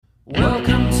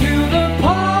Welcome to the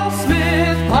Paul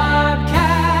Smith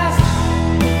Podcast.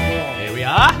 Here we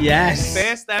are. Yes.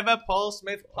 First ever Paul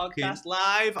Smith podcast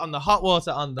live on the Hot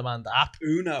Water On Demand app.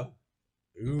 Uno,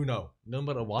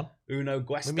 number one. Uno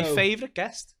Guesto. With my favourite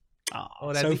guest.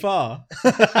 So far.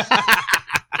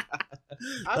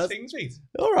 How's things, mate?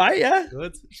 All right, yeah.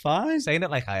 Good. It's fine. Saying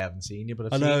it like I haven't seen you, but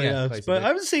I've I know, seen you. yeah. quite a But bit. I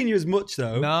haven't seen you as much,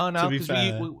 though. No, to be because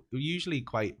fair. we usually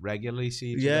quite regularly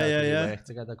see each Yeah, other. yeah, 'cause yeah. We work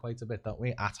together quite a bit, don't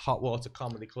we? At Hot Water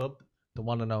Comedy Club, the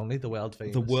one and only, the world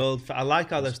famous. I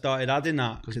like how they've started adding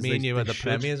that. Because me and you are the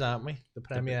premiers, aren't we? The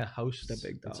premier hosts. The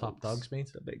big dogs. The top dogs, mate.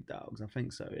 The big dogs, I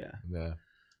think so, yeah. Yeah.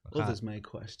 Others may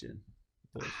question.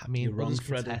 I mean, you're wrong, others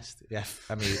Freddie. contest. Yeah,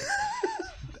 I mean,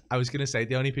 I was going to say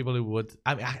the only people who would.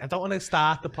 I mean, I don't want to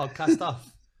start the podcast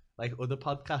off like other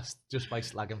podcasts just by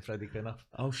slagging Freddie Quinn off.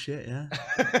 Oh, shit, yeah.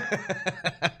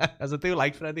 As I do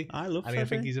like Freddie. I love I Freddie.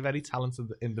 think he's a very talented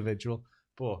individual,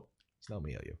 but it's not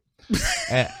me or you.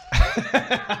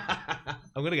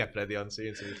 I'm going to get Freddie on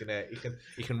soon so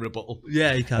he can rebuttal.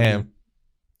 Yeah, he can.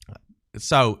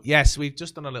 So, yes, we've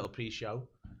just done a little pre-show.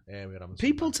 We're having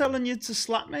People telling you to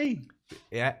slap me.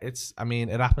 Yeah, it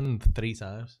happened 3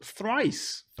 times.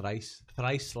 Thrice. Thrice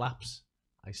slaps.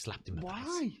 I slapped him.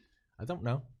 Why? I don't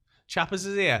know. Chappers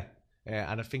is here,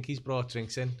 and I think he's brought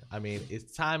drinks in. I mean,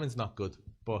 his timing's not good,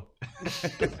 but.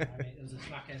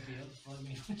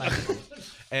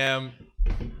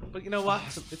 But you know what?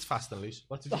 It's fast and loose.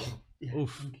 What did you do? Yeah,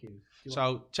 Oof. thank you.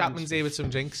 So Chapman's here with some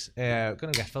drinks. Gonna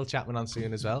get Phil Chapman on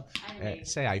soon as well.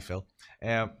 Say hi, Phil.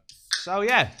 So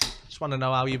yeah, just want to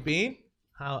know how you've been.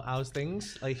 How's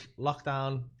things? Like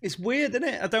lockdown. It's weird, isn't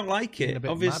it? I don't like Been a it,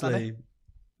 bit obviously. mad,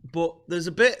 But there's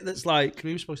a bit that's like,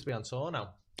 We were supposed to be on tour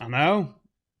now. I know.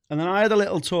 And then I had a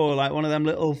little tour, like one of them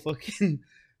little fucking,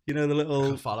 you know, the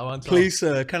little Follow on tour. please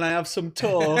sir, can I have some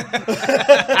tour?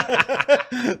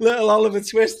 Little Oliver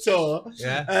Twist tour.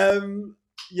 Yeah.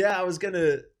 Yeah, I was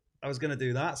gonna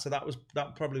do that. So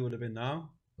that probably would have been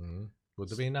now. Mm. Would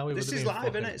have been now. This is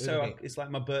live, isn't it? So it's like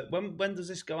my birth. When does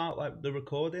this go out? Like the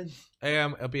recording?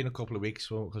 It'll be in a couple of weeks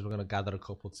because we're going to gather a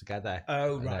couple together.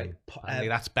 Oh And right. apparently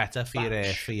that's better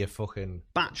for your fucking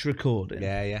Batch recording.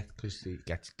 yeah because you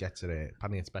get to it.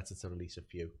 Apparently it's better to release a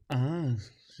few Ah,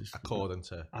 according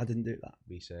to I didn't do that.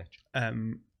 research.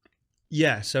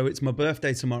 Yeah. So it's my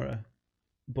birthday tomorrow,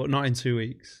 but not in 2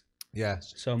 weeks. Yeah,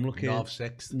 So I'm looking Nov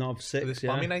 6th. Nov It's 6. Yeah.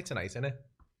 Spammy night tonight, isn't it?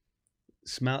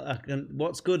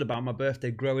 What's good about my birthday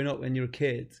growing up when you're a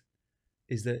kid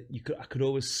is that I could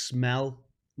always smell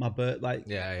my birth. Like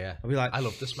Yeah. I'd be like, I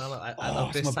love the smell. I oh,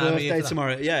 love this it's my time of year birthday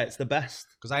tomorrow. Yeah, it's the best.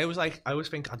 Because I always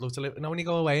think I'd love to live. You know, when you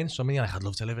go away in summer, you're like, I'd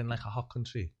love to live in like a hot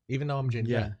country. Even though I'm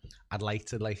ginger, Yeah. I'd like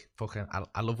to like fucking.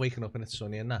 I love waking up and it's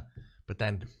sunny and that. But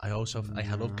then I also I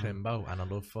love Crimbo and I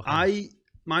love fucking.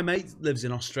 My mate lives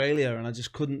in Australia, and I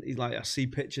just couldn't. He's like, I see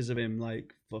pictures of him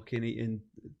like fucking eating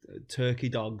turkey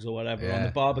dogs or whatever on the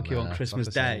barbecue on Christmas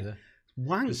it's not the Day. same, is it?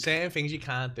 Wank. There's certain things you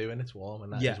can't do and it's warm,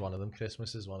 and that is Yeah. one of them.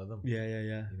 Christmas is one of them. Yeah.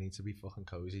 You need to be fucking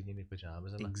cozy in your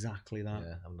pajamas and that. Exactly that.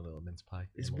 Yeah, and a little mince pie.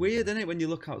 It's weird, isn't it, when you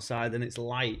look outside and it's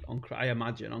light on? I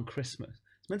imagine on Christmas,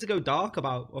 it's meant to go dark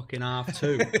about fucking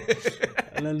 2:30,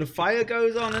 and then the fire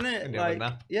goes on, isn't it? And you have a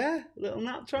nap. Yeah, little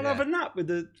nap. Trying to Yeah. have a nap with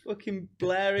the fucking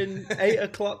blaring 8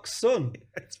 o'clock sun.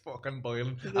 It's fucking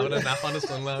boiling. Having a nap on a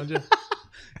sun lounger.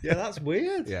 Yeah, that's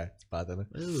weird. Yeah, it's bad, isn't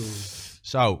it? Ooh.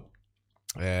 So,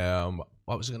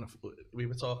 what was I gonna? We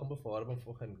were talking before about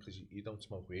fucking because you don't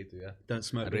smoke weed, do you? Don't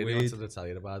smoke I the really weed. wanted to tell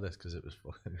you about this because it was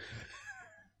fucking.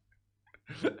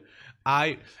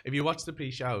 If you watch the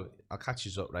pre-show, I'll catch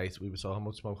you up, right? We were talking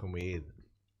about smoking weed,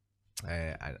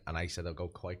 and I said I'll go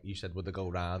quite. You said would I go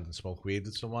round and smoke weed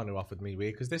with someone who offered me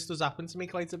weed? Because this does happen to me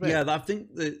quite a bit. Yeah, I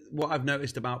think that what I've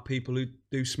noticed about people who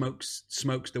do smokes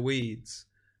the weeds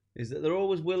is that they're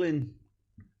always willing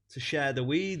to share the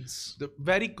weeds. The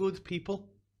very good people,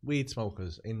 weed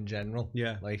smokers in general.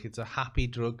 Yeah. Like it's a happy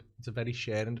drug. It's a very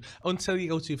sharing. Until you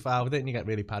go too far with it and you get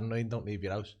really paranoid and don't leave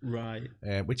your house. Right.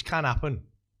 Which can happen.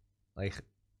 Like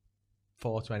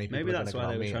 420 people Maybe are that's going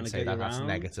why to they me were and trying to say get that you that's round.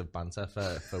 negative banter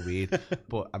for weed.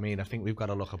 But I mean, I think we've got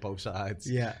to look at both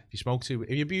sides. Yeah. If you smoke too,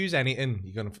 if you abuse anything,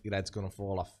 your head's gonna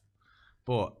fall off.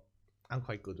 But I'm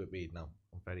quite good with weed now.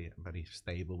 I'm very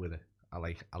stable with it. I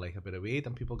like a bit of weed,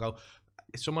 and people go.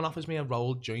 If someone offers me a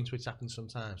rolled joint, which happens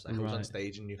sometimes, like I was on Right.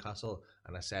 stage in Newcastle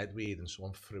and I said weed, and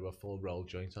someone threw a full rolled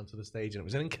joint onto the stage, and it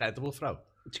was an incredible throw.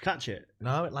 Did you catch it?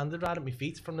 No, it landed right at my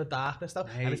feet from the darkness though,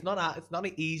 Hey. and it's not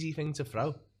an easy thing to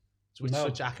throw. It's with No.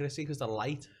 such accuracy because the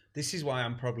light. This is why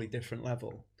I'm probably different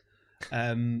level.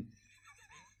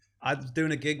 I was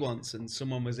doing a gig once and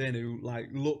someone was in who like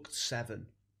looked 7.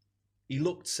 He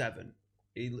looked 7.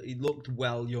 He looked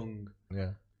well young.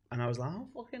 Yeah. And was like, how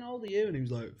fucking old are you? And he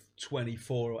was like,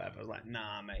 24 or whatever. I was like,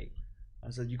 nah, mate. I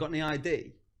said, you got any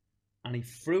ID? And he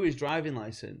threw his driving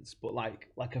license, but like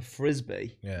a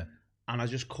frisbee. Yeah. And I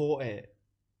just caught it.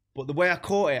 But the way I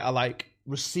caught it, I like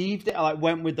received it. I like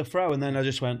went with the throw, and then I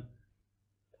just went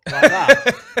like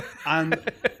that. And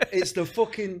it's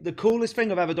the coolest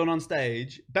thing I've ever done on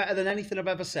stage. Better than anything I've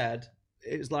ever said.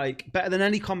 It's like better than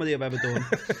any comedy I've ever done.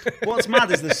 What's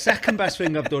mad is the second best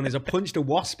thing I've done is I punched a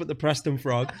wasp at the Preston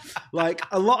Frog. Like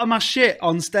a lot of my shit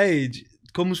on stage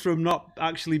comes from not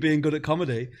actually being good at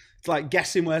comedy. It's like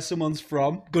guessing where someone's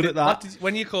from. Good at that.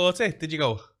 When you caught it, did you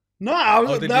go? No, I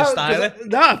was did you style it?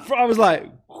 No, I was like,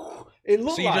 it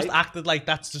looked so you like, just acted like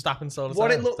that's just happened all the time.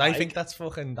 What it looked I like, think that's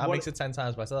fucking. That makes it 10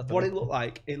 times better. What it looked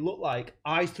like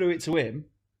I threw it to him,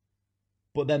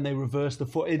 but then they reversed the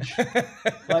footage.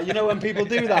 Like, you know when people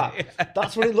do that? Yeah.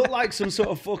 That's what it looked like. Some sort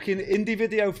of fucking indie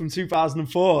video from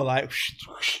 2004. Like,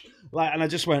 and I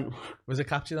just went. Was it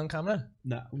captured on camera?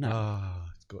 No. Oh,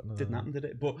 it's good. Didn't happen, did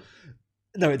it? But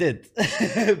no, it did.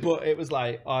 But it was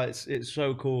like, oh, it's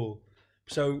so cool.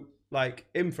 So like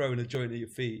him throwing a joint at your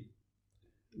feet,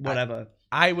 whatever.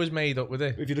 I was made up with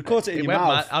it. If you'd have caught it in your went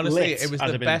mouth, mad. Honestly, lit, it was I'd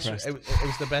the have been best. impressed. It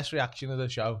was the best reaction of the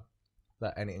show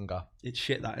that anything got. It's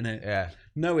shit, that, innit? Yeah.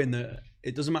 Knowing that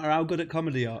it doesn't matter how good at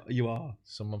comedy you are,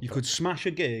 you could smash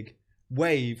a gig,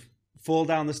 wave, fall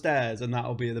down the stairs, and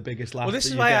that'll be the biggest laugh. Well, this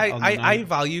is why I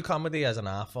value comedy as an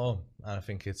art form, and I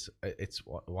think it's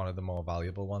one of the more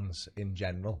valuable ones in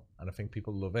general, and I think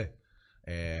people love it.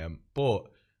 But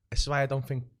this is why I don't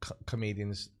think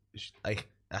comedians like.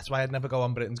 That's why I'd never go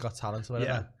on Britain's Got Talent or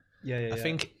whatever. Yeah. I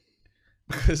think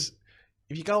because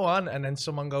if you go on and then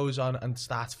someone goes on and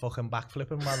starts fucking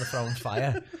backflipping while they're throwing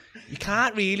fire, you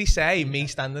can't really say me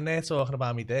standing there talking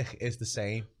about me dick is the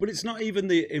same. But it's not even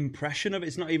the impression of it.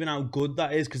 It's not even how good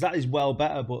that is, because that is well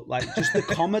better. But like just the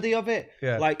comedy of it.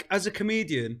 Yeah. Like as a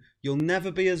comedian, you'll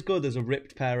never be as good as a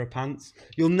ripped pair of pants.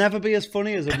 You'll never be as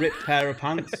funny as a ripped pair of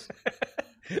pants.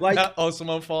 Like, or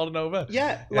someone falling over.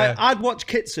 Yeah, like I'd watch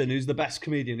Kitson, who's the best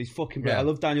comedian. He's fucking great. Yeah. I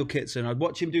love Daniel Kitson. I'd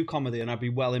watch him do comedy and I'd be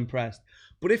well impressed.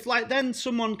 But if like then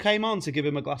someone came on to give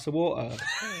him a glass of water,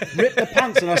 ripped the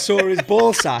pants, and I saw his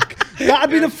ball sack, that'd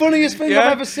be the funniest thing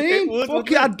I've ever seen. Fuck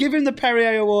it, I'd give him the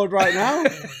Perrier Award right now.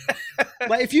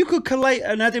 Like if you could collate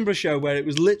an Edinburgh show where it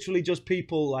was literally just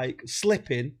people like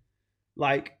slipping,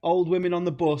 like old women on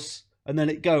the bus, and then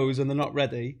it goes and they're not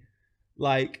ready.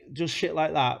 Like, just shit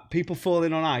like that. People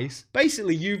falling on ice.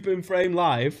 Basically, you've been framed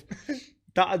live.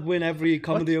 That'd win every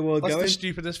comedy award what's going. What's the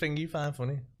stupidest thing you find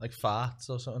funny? Like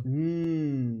farts or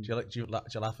something? Do you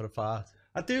laugh at a fart?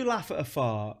 I do laugh at a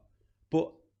fart,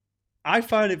 but I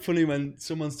find it funny when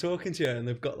someone's talking to you and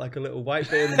they've got like a little white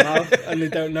bit in the mouth and they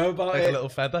don't know about like it. A little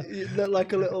feather?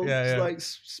 Like a little like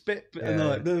spit. And they're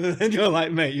like, and you're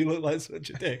like, mate, you look like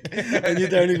such a dick. And you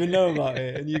don't even know about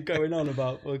it. And you're going on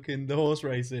about fucking the horse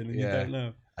racing and you don't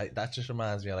know. That just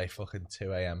reminds me of like fucking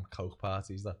 2 a.m. coke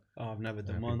parties though. Oh, I've never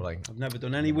done one. Like, I've never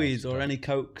done any weeds or any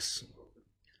cokes.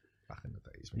 Back in the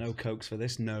days. No cokes for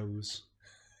this nose.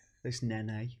 This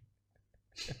nene.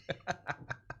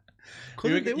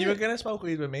 You were going to smoke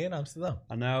weed with me in Amsterdam.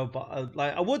 I know, but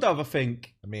I would have, I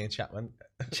think. Me and Chatwin.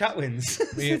 Chatwin's?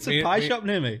 It's a pie shop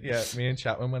near me. Yeah, me and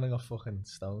Chatwin when I got fucking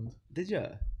stoned. Did you?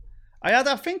 I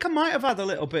think I might have had a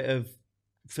little bit of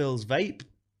Phil's vape.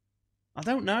 I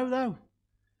don't know though.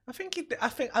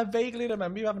 I vaguely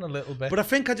remember you having a little bit. But I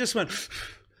think I just went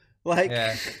like,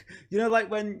 you know,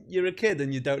 like when you're a kid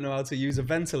and you don't know how to use a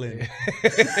Ventolin,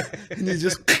 and you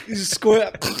just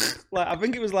squirt. Like I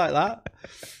think it was like that.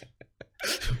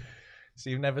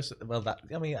 So you've never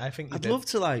I think I'd love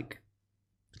to like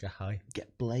get high,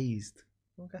 get blazed.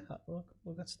 We'll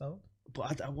get stoned.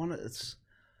 But I want it.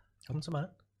 Come to man.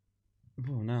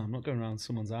 Oh no, I'm not going around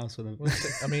someone's house with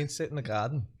them. Sit in the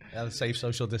garden at a safe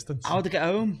social distance. How would I get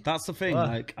home? That's the thing.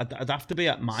 Like I'd have to be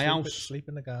at my house. Sleep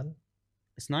in the garden.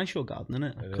 It's nice your garden,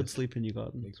 isn't it? I could sleep in your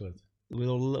garden. With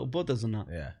all the little buddhas and that.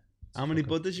 Yeah. How many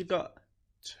buddhas you got?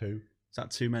 2. Is that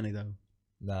too many though?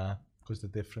 Nah, because they're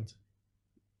different.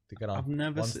 They get on. I've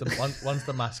never one's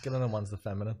the masculine and one's the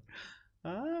feminine.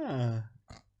 Ah.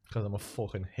 Because I'm a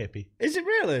fucking hippie. Is it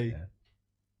really? Yeah.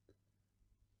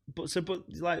 But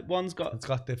like one's got. It's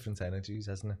got different energies,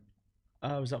 hasn't it?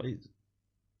 Oh, is that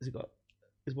what?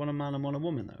 Is one a man and one a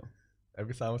woman though?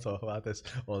 Every time I talk about this,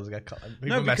 always get caught.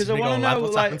 No, because I want to know,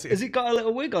 like, has it got a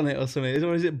little wig on it or something?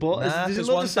 Or is it butt? Nah, does it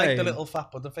look one's the same? like the little fat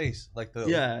Buddha face, like the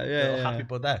little happy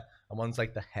Buddha, and one's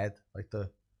like the head, like the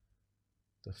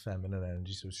feminine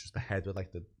energy. So it's just the head with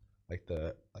like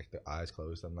the eyes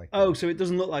closed and like. Oh, so it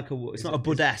doesn't look like it's not a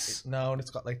Buddhess. No, and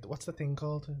it's got like what's the thing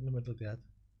called in the middle of the head?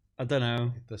 I don't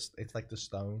know. It's like the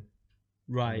stone.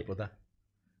 Right. Buddha.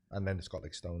 And then it's got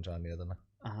like stones around the other now.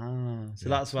 So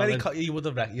that's why you would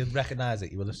have you'd recognise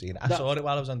it. You would have seen it. I saw it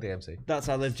while I was on DMC. That's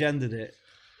how they've gendered it.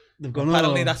 They've gone.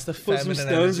 Apparently, that's the put some feminine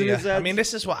stones in energy. his head. I mean,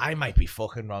 this is what I might be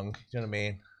fucking wrong. Do you know what I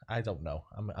mean? I don't know.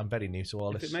 I'm very new to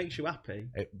all if this. it makes you happy,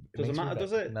 it doesn't makes me matter,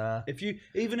 does it? Nah. If you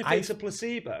it's a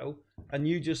placebo and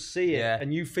you just see it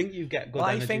and you think you get good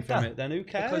energy from it, then who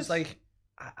cares? Because like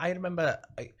I remember,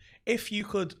 if you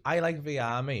could, I like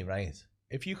VR me, right?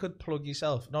 If you could plug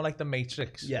yourself, not like the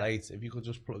Matrix, right? If you could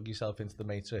just plug yourself into the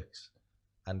Matrix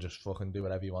and just fucking do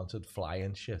whatever you wanted, fly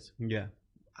and shit. Yeah.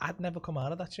 I'd never come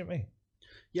out of that shit, mate.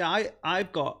 Yeah,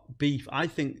 I've got beef. I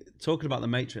think, talking about the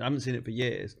Matrix, I haven't seen it for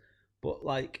years, but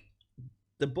like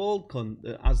the bald cunt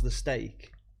that has the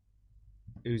steak,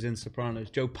 who's in Sopranos,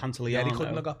 Joe Pantoliano. Yeah, he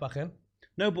couldn't have got back in.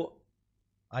 No, but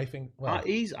I think, well,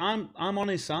 I'm on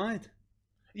his side.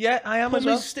 Yeah, I am as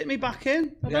well. Stick me back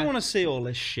in. I don't want to see all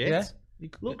this shit. Yeah.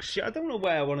 Look, shit, I don't want to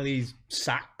wear one of these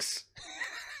sacks.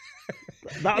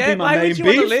 That'd be my why main would you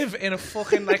beef. want to live in a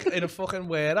fucking in a fucking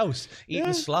warehouse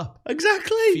eating slop?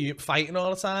 Exactly. Fighting all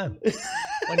the time.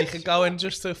 When you could go in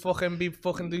just to fucking do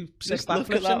sick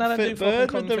backflips and that do fit fucking bird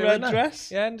kung with the fu red and that. dress.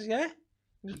 Yeah,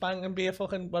 just bang and be a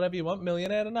fucking whatever you want,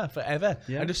 millionaire and that forever.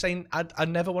 Yeah. I'm just saying, I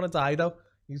never want to die though.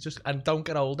 And don't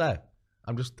get older.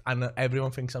 And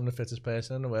everyone thinks I'm the fittest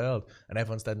person in the world, and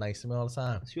everyone's dead nice to me all the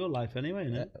time. It's your life anyway,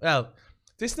 isn't it? Well,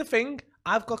 this is the thing.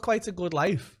 I've got quite a good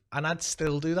life, and I'd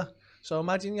still do that. So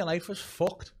imagine your life was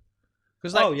fucked.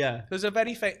 Because there's a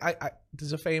very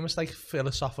there's a famous like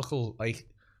philosophical like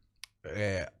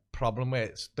problem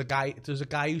where there's a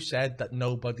guy who said that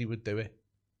nobody would do it.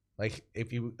 Like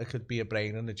it could be a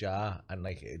brain in a jar, and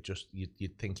like it just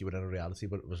you'd think you were in a reality,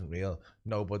 but it wasn't real.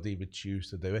 Nobody would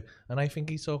choose to do it, and I think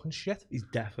he's talking shit. He's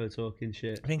definitely talking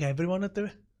shit. I think everyone would do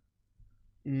it.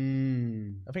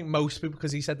 I think most people,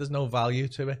 because he said there's no value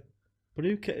to it. But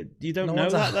you don't know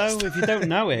that though. If you don't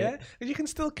know it, yeah, you can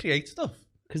still create stuff.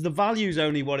 Because the value's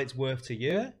only what it's worth to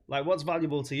you. Yeah. Like what's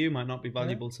valuable to you might not be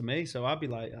valuable to me. So I'd be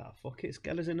like, fuck it,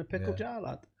 get us in a pickle jar,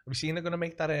 lad. Have you seen they're gonna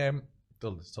make that?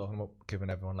 It's talking about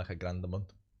giving everyone like $1,000 a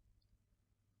month.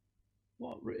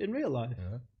 What, in real life?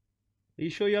 Yeah. Are you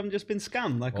sure you haven't just been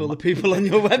scammed like all the people on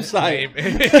your website?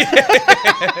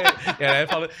 Yeah,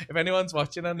 if anyone's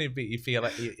watching and you feel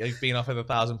like you've been offered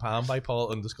 £1,000 by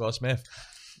Paul_Smith,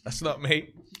 that's not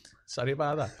me. Sorry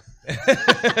about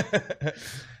that.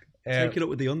 Take it up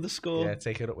with the underscore. Yeah,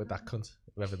 take it up with that cunt,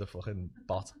 whoever the fucking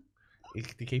bot.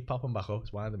 They keep popping back up.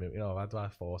 It's winding me. You know, I'd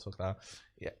have 4 took down.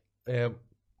 Yeah.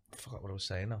 I forgot what I was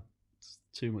saying now. It's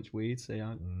too much weed, so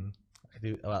yeah.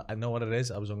 I know what it is.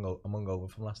 I'm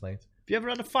hungover from last night. Have you ever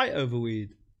had a fight over weed?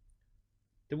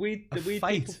 The weed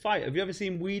fight? People fight. Have you ever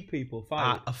seen weed people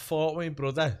fight? I fought with my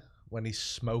brother when he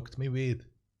smoked me weed.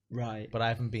 Right. But I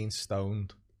haven't been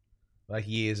stoned. Like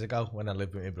years ago when I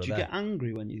lived with my brother. Do you get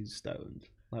angry when you're stoned?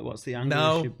 Like what's the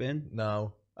angriest you've been?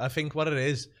 No. I think what it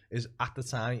is at the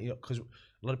time, because a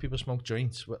lot of people smoke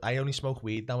joints. I only smoke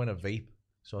weed now in a vape.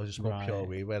 So I just smoke pure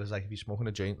weed. Whereas like if you're smoking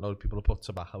a joint, a lot of people will put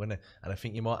tobacco in it. And I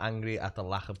think you're more angry at the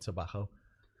lack of tobacco.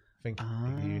 I think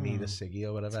if you need a ciggy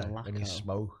or whatever, and you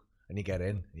smoke and you get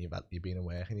in, and you've been at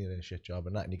work and you're in a shit job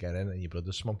and that, and you get in and your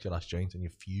brother smoked your last joint and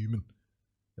you're fuming.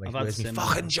 You're like, where's my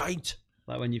fucking joint?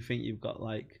 Like when you think you've got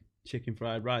like chicken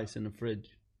fried rice in the fridge.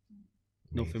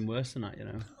 Nothing worse than that, you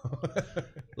know.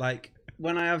 Like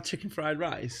when I have chicken fried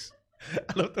rice.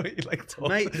 I love the way you like talk.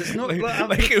 Mate, there's not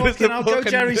I'll go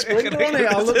Jerry Springer on it.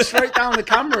 I'll look straight down the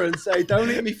camera and say, "Don't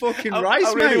eat me fucking rice,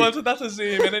 I really wanted that to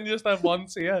zoom in and just have one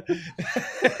tear.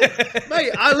 Mate,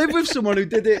 I live with someone who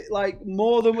did it like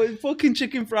more than fucking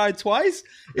chicken fried twice.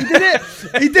 He did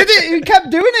it. He kept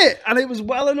doing it, and it was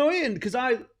well annoying because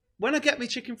when I get me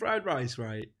chicken fried rice,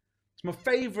 right, it's my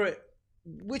favourite.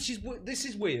 This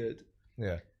is weird.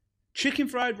 Yeah, chicken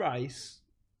fried rice.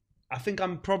 I think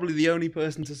I'm probably the only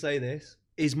person to say this,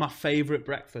 is my favourite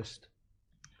breakfast.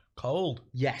 Cold?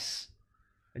 Yes.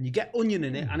 And you get onion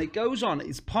in it, and it goes on.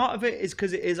 It's part of it is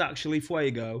because it is actually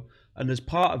fuego, and there's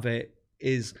part of it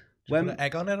is when put an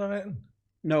egg on it.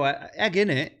 No, egg in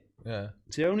it. Yeah.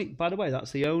 It's the only. By the way,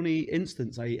 that's the only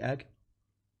instance I eat egg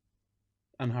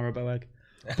and Haribo egg,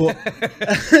 but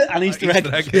and Easter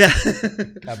egg. Yeah.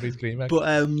 Cadbury's cream egg.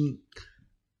 But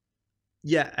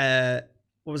yeah.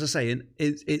 What was I saying?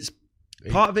 It's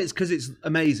part of it's because it's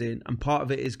amazing, and part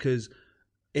of it is because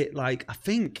it I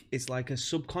think it's like a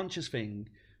subconscious thing.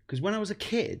 Because when I was a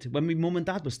kid, when my mum and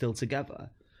dad were still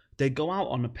together, they'd go out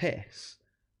on a piss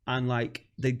and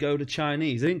they'd go to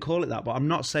Chinese. They didn't call it that, but I'm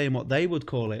not saying what they would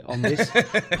call it on this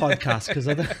podcast because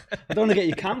I don't want to get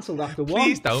you cancelled after one.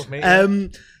 Please don't,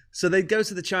 mate. So they'd go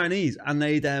to the Chinese and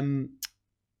they'd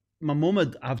my mum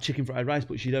would have chicken fried rice,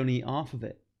 but she'd only eat half of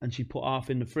it, and she'd put half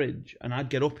in the fridge. And I'd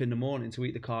get up in the morning to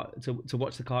eat to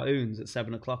watch the cartoons at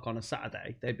 7 o'clock on a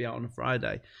Saturday. They'd be out on a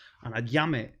Friday, and I'd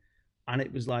yam it, and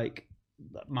it was like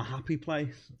my happy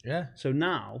place. Yeah. So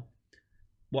now,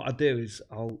 what I do is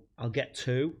I'll get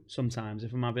 2 sometimes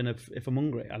if I'm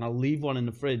hungry, and I'll leave one in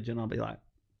the fridge, and I'll be like,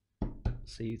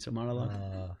 "See you tomorrow,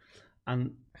 lad."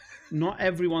 And not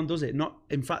everyone does it.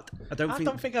 In fact, I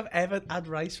don't think I've ever had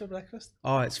rice for breakfast.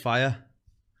 Oh, it's fire.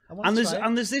 And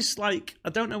there's this like,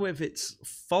 I don't know if it's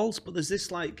false, but there's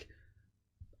this like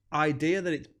idea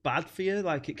that it's bad for you,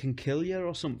 like it can kill you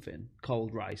or something.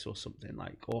 Cold rice or something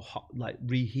or hot, like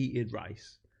reheated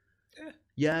rice.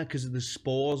 Yeah, because there's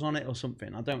spores on it or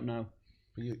something. I don't know.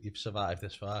 But you've survived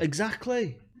this far.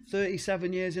 Exactly.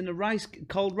 37 years in the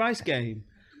cold rice game.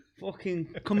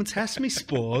 Fucking come and test me,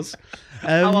 spores.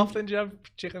 How often do you have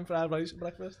chicken fried rice for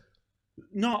breakfast?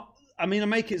 I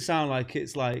make it sound like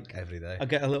it's like every day. I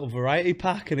get a little variety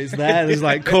pack and it's there. There's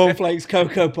like cornflakes,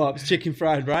 Cocoa Pops, chicken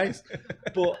fried rice.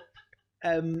 But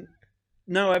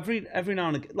no, every now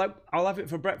and again, like I'll have it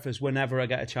for breakfast whenever I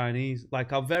get a Chinese.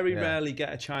 Like I'll very rarely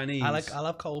get a Chinese. I'll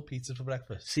have cold pizza for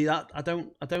breakfast. See that I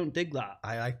don't dig that.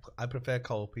 I prefer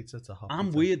cold pizza to hot. I'm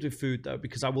pizza. weird with food though,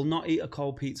 because I will not eat a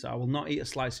cold pizza. I will not eat a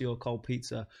slice of your cold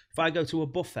pizza. If I go to a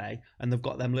buffet and they've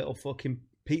got them little fucking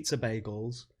pizza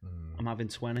bagels, I'm having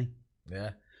 20.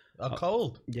 Yeah.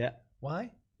 Cold? Yeah.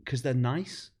 Why? Because they're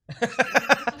nice.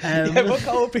 Yeah, but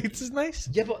cold pizza's nice.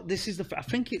 Yeah, but this is I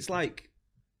think it's like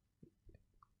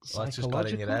well, it's just got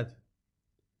in your head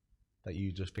that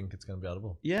you just think it's going to be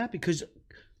edible. Yeah, because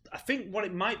I think what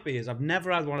it might be is I've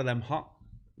never had one of them hot.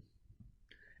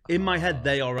 In my head,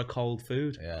 they are a cold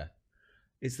food. Yeah.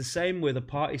 It's the same with a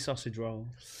party sausage roll.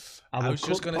 I was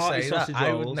just going to say that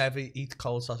I would never eat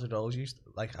cold sausage rolls.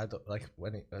 I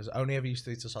only ever used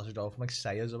to eat a sausage roll from like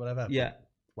Sayers or whatever. Yeah.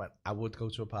 When I would go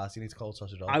to a party and eat a cold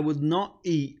sausage roll. I would not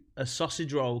eat a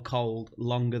sausage roll cold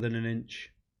longer than an inch.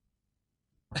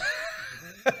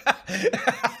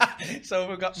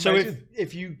 So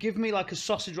if you give me like a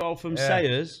sausage roll from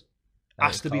Sayers, it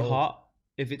has to be hot.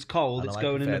 If it's cold, it's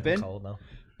going in the bin.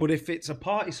 But if it's a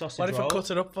party sausage roll, what if I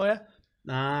cut it up for you?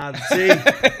 Nah, see,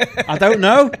 I don't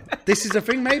know. This is a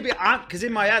thing. Maybe because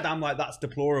in my head I'm like, that's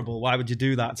deplorable. Why would you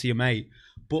do that to your mate?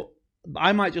 But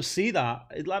I might just see that.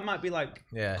 It might be like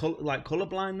color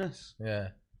blindness. Yeah,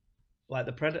 like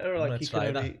the Predator. Like you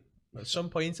can only... At some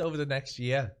point over the next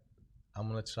year, I'm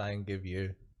gonna try and give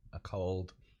you a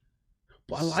cold.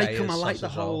 But I like them. I like the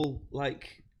whole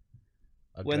like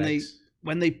when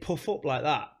they puff up like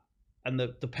that, and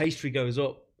the pastry goes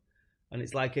up, and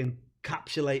it's like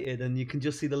encapsulated, and you can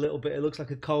just see the little bit. It looks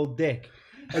like a cold dick,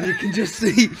 and you can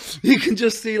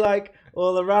just see like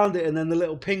all around it, and then the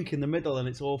little pink in the middle, and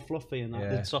it's all fluffy and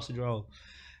the sausage roll.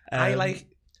 I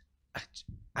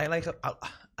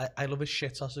love a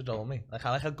shit sausage roll. I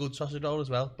like a good sausage roll as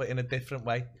well, but in a different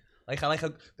way. Like I like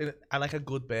a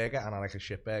good burger and I like a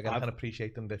shit burger. I can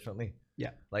appreciate them differently. Yeah.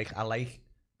 Like I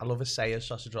love a Sayers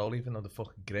sausage roll, even though the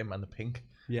fucking grim and the pink.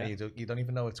 Yeah. You don't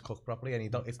even know it's cooked properly,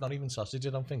 and it's not even sausage. I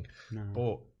don't think. No.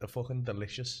 But they're fucking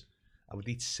delicious. I would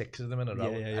eat 6 of them in a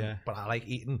row. Yeah. But I like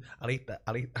eating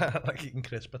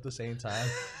crisp at the same time,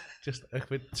 just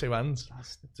with 2 hands.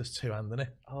 Just 2 hands in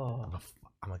it. Oh.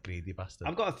 I'm a greedy bastard.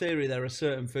 I've got a theory. There are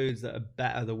certain foods that are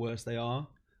better the worse they are.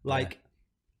 Like,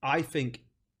 I think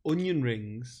onion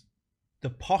rings, the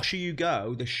posher you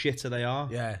go, the shitter they are.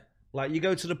 Yeah. Like, you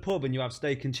go to the pub and you have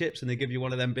steak and chips and they give you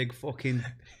one of them big fucking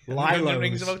lilos. Onion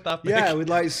rings about that big. Yeah, with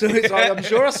like, so it's like, I'm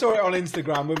sure I saw it on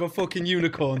Instagram with a fucking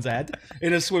unicorn's head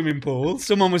in a swimming pool.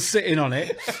 Someone was sitting on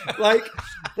it. Like,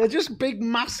 they're just big,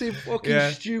 massive,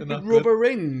 fucking stupid rubber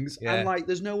rings. Yeah. And like,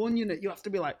 there's no onion. You have to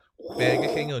be like, whoa.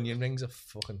 Burger King onion rings are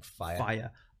fucking fire.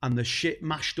 Fire. And the shit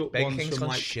mashed up Burger ones King's from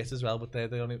like shit as well, but they're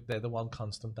the one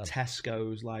constant. Then.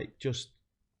 Tesco's, like just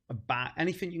a bag.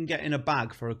 Anything you can get in a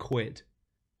bag for £1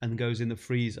 and goes in the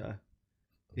freezer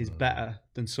is better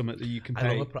than something that you can pay.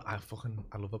 I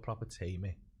love a proper tea,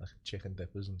 mate. Like chicken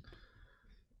dippers and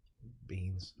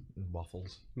beans and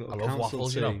waffles. I love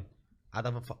waffles, you know.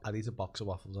 I'd eat a box of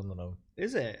waffles on the own.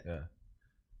 Is it? Yeah.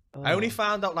 Oh. I only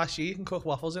found out last year you can cook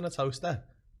waffles in a toaster.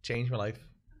 Changed my life.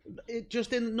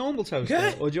 Just in normal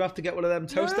toaster, or do you have to get one of them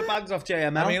toaster bags off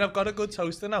JML? I mean, I've got a good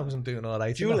toaster now because I'm doing all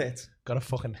right. Juliet, got a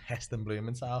fucking Heston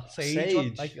Blumenthal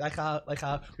Sage. Like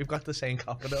our we've got the same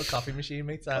little coffee machine,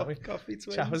 mate. Haven't we? Coffee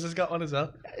twins. Chappers has got one as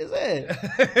well. Is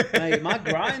it? Mate, my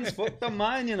grind's fucked on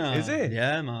mine, you know. Is it?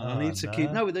 Yeah, man. I need to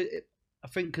keep. No, I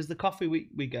think because the coffee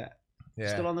we get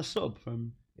still on the sub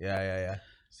from. Yeah.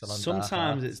 Still on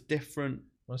sometimes it's different.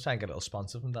 I'm trying to get a little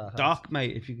sponsor from Dark Heart. Dark,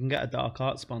 mate. If you can get a Dark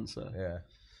Heart sponsor. Yeah.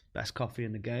 Best coffee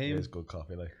in the game. It's good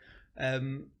coffee, like.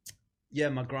 Yeah,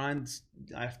 my grinds,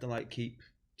 I have to like keep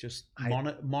just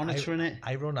monitoring it.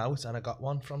 I run out and I got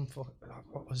one from,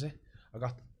 what was it? I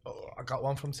got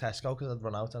one from Tesco because I'd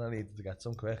run out and I needed to get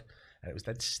some quick. And it was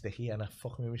dead sticky and I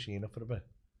fucked my machine up for a bit.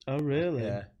 Oh, really?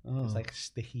 Yeah. Oh. It was like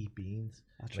sticky beans.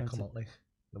 They come out like,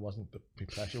 there wasn't, the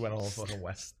pressure went all fucking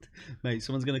west. Mate,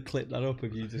 someone's going to clip that up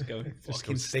if you just go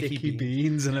fucking sticky sticky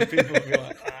beans and then people will be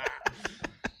like,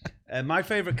 ah. My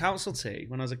favourite council tea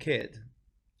when I was a kid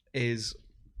is,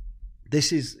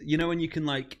 this is, you know when you can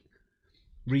like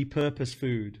repurpose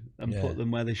food and put them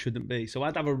where they shouldn't be. So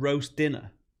I'd have a roast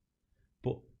dinner,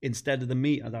 but instead of the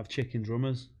meat, I'd have chicken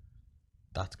drummers.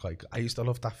 That's quite good. I used to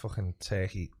love that fucking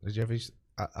turkey. Did you ever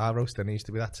our roast dinner used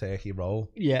to be that turkey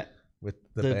roll? Yeah. With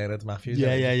the Bernard Matthews.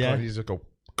 Yeah. You just go.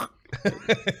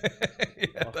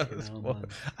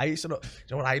 I used to know. Do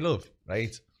you know what I love?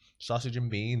 Right? Sausage and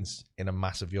beans in a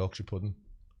massive Yorkshire pudding.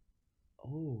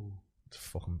 Oh. It's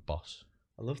fucking boss.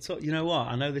 I love talk. You know what?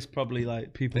 I know this probably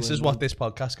like people. This is what this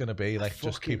podcast's gonna be like.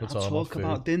 Just people talking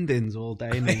about din-dins all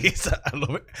day, mate. I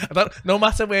love it. No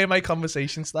matter where my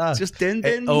conversation starts, just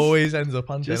din-dins. It always ends up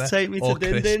on dinner. Just take me to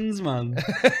din-dins, man.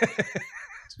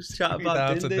 Just chat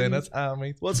about din-dins. Dinner,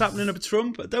 mate. What's happening up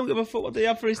Trump? I don't give a fuck what they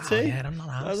have for his tea. Yeah, I'm not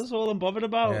asked. That's all I'm bothered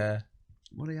about. Yeah.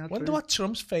 What do you have? Wonder what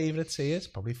Trump's favourite tea is.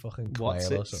 Probably fucking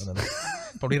quail or something.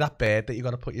 Probably that bird that you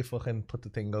got to put the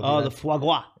thing over. Oh, the foie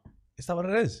gras. Is that what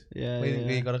it is? Yeah. Where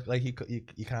you gotta like you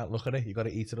can't look at it. You got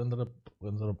to eat it under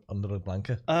the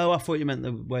blanket. Oh, I thought you meant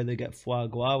the way they get foie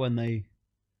gras when they.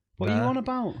 What are you on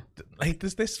about? Like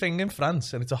there's this thing in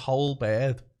France and it's a whole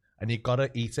bird and you gotta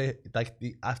eat it. Like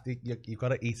after you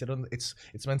gotta eat it.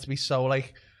 It's meant to be so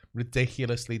like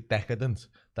ridiculously decadent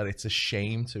that it's a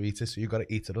shame to eat it. So you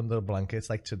gotta eat it under a blanket. It's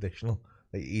like traditional.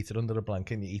 Like you eat it under the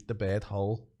blanket and you eat the bird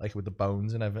whole, like with the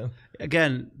bones and everything.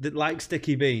 Again, like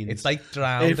sticky beans. It's like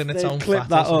drowned in its own fat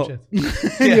that or some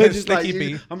shit. Yeah, you're just sticky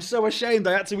bean. I'm so ashamed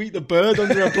I had to eat the bird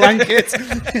under a blanket.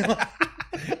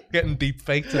 Getting deep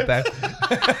faked to death.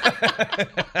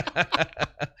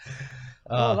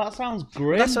 Oh, that sounds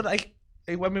great. That's what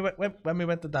when we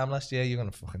went to Dam last year, you're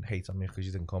gonna fucking hate on me because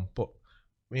you didn't come. But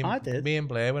I did. Me and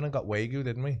Blair went and got Wagyu,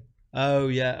 didn't we? Oh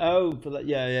yeah. Oh, for that.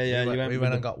 Yeah. We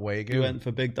went and got Wagyu. You went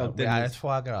for big dog dinners. I had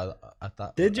foie gras at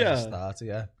that. Did you? Started,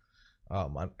 yeah. Oh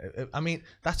man, I mean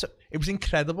it was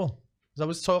incredible. I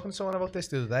was talking to someone about this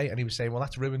the other day, and he was saying, "Well,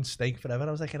 that's ruined steak forever."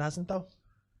 I was like, "It hasn't though,"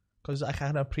 because I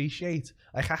can appreciate.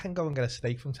 Like I can go and get a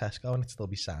steak from Tesco and it still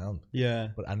be sound. Yeah.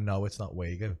 But I know it's not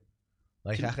Wagyu.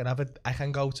 Like I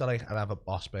can go to like and have a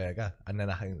Boss burger, and then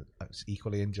I can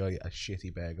equally enjoy a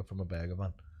shitty burger from a burger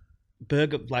van.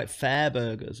 Burger, like fair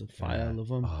burgers are fire. Yeah. I love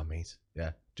them. Oh, mate.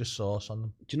 Yeah. Just sauce on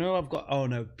them. Do you know I've got,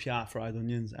 PR fried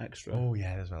onions extra. Oh,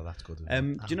 yeah, as well. That's good.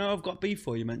 Do you know I've got beef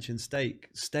for you? Mentioned steak.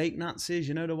 Steak Nazis,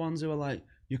 you know the ones who are like,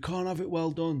 you can't have it well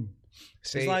done.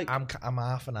 See, like, I'm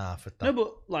half and half at that. No,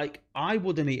 but like, I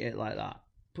wouldn't eat it like that.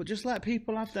 But just let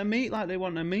people have their meat like they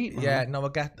want their meat, man. Yeah, no, I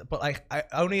get that. But like, I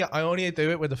only do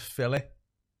it with a fillet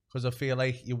because I feel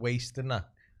like you're wasting that.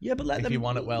 Yeah, but let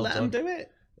them do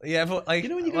it. Yeah, but like, you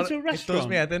know when you go to a restaurant, it does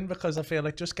me head in because I feel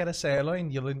like just get a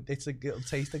sirloin. It'll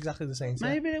taste exactly the same.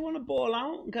 Maybe they want to ball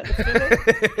out and get the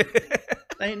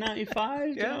fillet.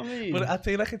 $8.95. Do you know what I mean? But I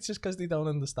feel like it's just because they don't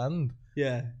understand.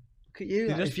 Yeah. Look at you.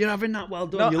 If you're having that well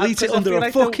done, you'll eat it under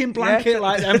a fucking blanket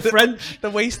like them French. They're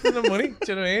wasting the money. Do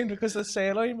you know what I mean? Because the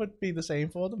sirloin would be the same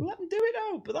for them. Let them do it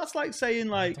though. But that's like saying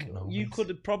like you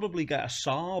could probably get a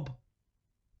Saab.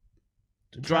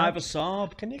 Drive a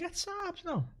Saab. Can you get Saabs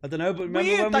now? I don't know, but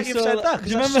remember when you said that?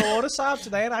 Because I saw a Saab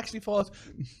today and I actually thought,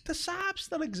 the Saabs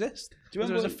still exist. Do you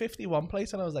remember there was a 51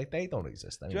 plate and I was like, they don't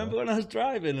exist anymore. Do you remember when I was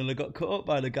driving and I got cut up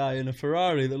by the guy in a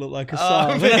Ferrari that looked like a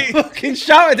Saab? And I fucking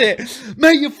shouted it.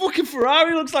 Mate, your fucking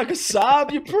Ferrari looks like a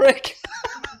Saab, you prick.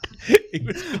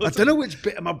 I don't know which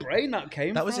bit of my brain that came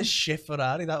from. That was a shit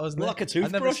Ferrari, that wasn't it? Like a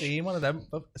toothbrush. I've never seen one of them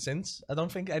since. I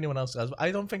don't think anyone else has.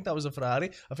 I don't think that was a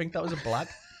Ferrari. I think that was a black.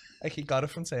 Like he got it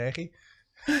from Turkey.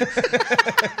 Oh,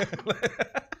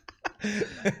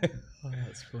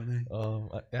 that's funny.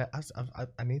 Yeah,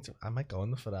 I need to. I might go on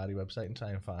the Ferrari website and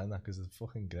try and find that because it's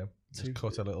fucking grim. Just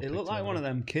cut a little. It looked like one of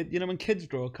them kids. You know when kids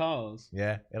draw cars?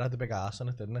 Yeah, it had a big arse on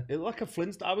it, didn't it? It looked like a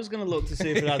Flintstone. I was going to look to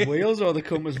see if it had wheels or the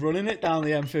cunt was running it down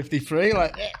the M53.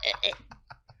 Like,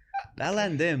 they'll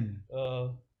end him.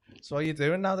 So what are you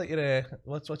doing now that you're?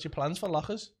 What's your plans for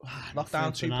lockers?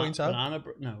 Lockdown 2.0?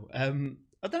 No.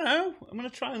 I don't know. I'm going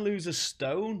to try and lose a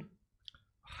stone.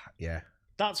 Yeah.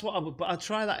 That's what I would, but I'd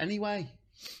try that anyway.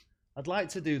 I'd like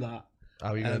to do that. How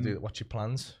are you going to do it? What's your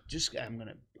plans? I'm going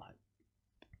to, like...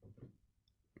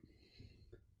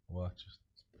 What?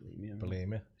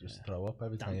 Bulimia. Just throw up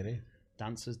every time you eat.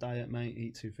 Dancer's diet, mate.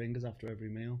 Eat 2 fingers after every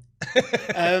meal.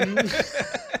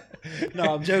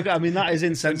 No, I'm joking. I mean, that is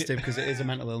insensitive because it is a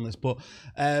mental illness. But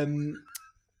I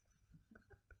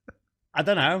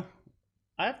don't know.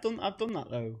 I've done that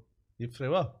though. You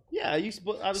threw up? Yeah, I used to.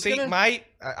 But I was See,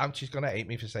 gonna, she's gonna hate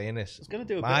me for saying this. I was gonna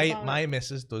do a bit about my it.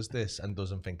 missus does this and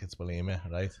doesn't think it's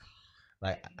bulimia, right?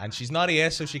 Like, and she's not here,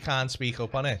 so she can't speak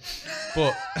up on it.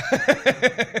 But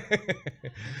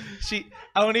she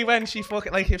only when she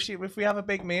fucking like if we have a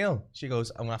big meal, she goes,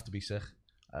 "I'm gonna have to be sick.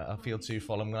 I feel too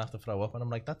full. I'm gonna have to throw up." And I'm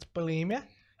like, "That's bulimia.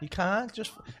 You can't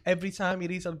just every time you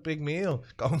eat a big meal,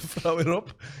 go and throw it up.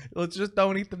 Or just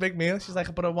don't eat the big meal." She's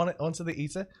like, "But I wanted to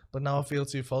eat it, but now I feel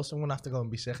too full, so I'm gonna have to go and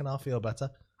be sick, and I'll feel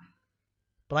better."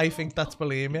 But I think that's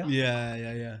bulimia.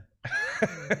 Yeah.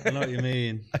 I know what you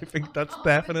mean. I think that's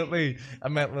definitely a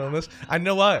mental illness. I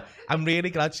know what? I'm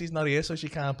really glad she's not here, so she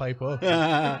can't pipe up.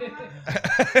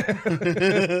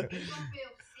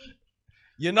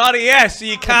 You're not here, so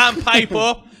you can't pipe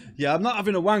up. Yeah, I'm not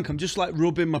having a wank. I'm just like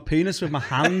rubbing my penis with my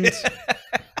hand.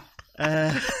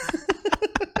 I'm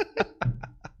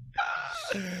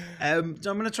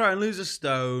going to try and lose a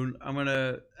stone. I'm going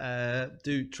to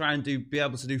be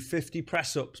able to do 50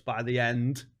 press-ups by the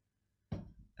end.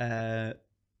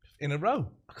 In a row?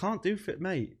 I can't do fit,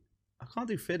 mate. I can't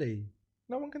do 50.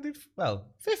 No one can do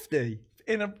 50?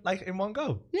 in one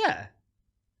go. Yeah.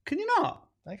 Can you not?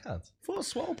 I can't. I thought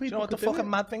swole people Do you know what the could do fucking it.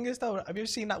 mad thing is though? Have you ever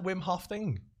seen that Wim Hof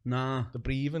thing? Nah. The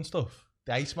breathing stuff?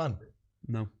 The Iceman?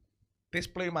 No. This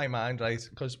blew my mind, right?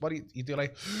 Because what you do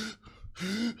like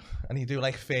and you do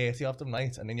like 30 of them,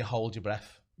 right? And then you hold your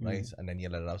breath, right? And then you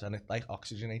let it out, and it like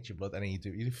oxygenates your blood. And then you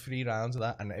do 3 rounds of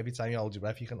that, and every time you hold your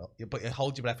breath, you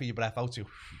hold your breath with your breath out too.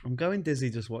 I'm going dizzy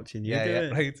just watching you do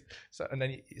it. Right. So and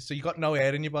then you got no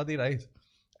air in your body, right?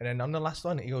 And then on the last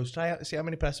one, he goes, "Try out, see how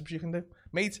many press ups you can do,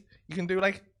 mate. You can do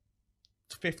like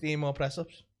 15 more press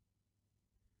ups.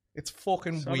 It's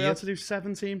fucking So weird. I'll be able to do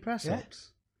 17 press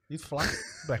ups. You'd flat,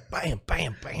 like bam,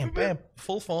 bam, bam, bam,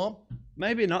 full form.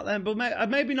 Maybe not then, but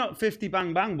maybe not 50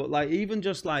 bang bang, but like even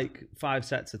just like 5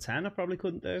 sets of 10, I probably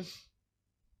couldn't do.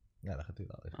 Yeah, I could do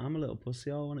that. I'm a little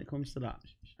pussyhole when it comes to that.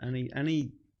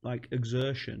 Any like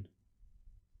exertion,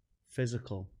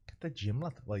 physical. Get the gym,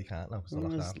 lad. Well, you can't now because they're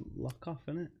Well, locked there's down. lock off,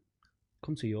 innit?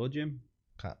 Come to your gym.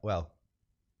 Can't. Well,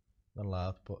 not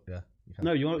allowed, but yeah, you can.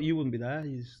 No, you wouldn't be there.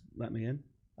 You just let me in.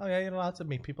 Oh yeah, you're allowed to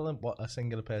meet people in a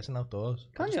singular person outdoors.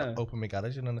 Can I'll just you? open my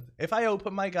garage and if I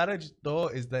open my garage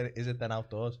door, is it then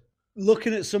outdoors?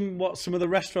 Looking at what some of the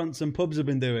restaurants and pubs have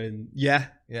been doing, yeah.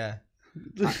 Yeah.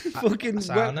 Fucking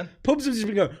sounding. pubs have just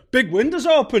been going, big windows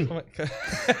open.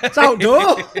 It's It's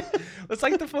outdoor. It's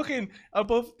like the fucking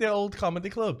above the old comedy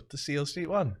club, the Seal Street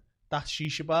one. That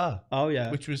shisha bar. Oh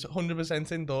yeah. Which was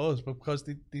 100% indoors, but because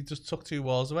they just took 2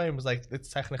 walls away and was like, it's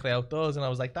technically outdoors, and I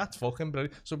was like, that's fucking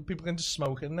brilliant. So people can just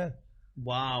smoke in there.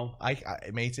 Wow.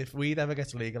 Mate, if weed ever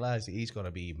gets legalised, he's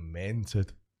gonna be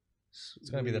minted. It's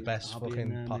gonna be the best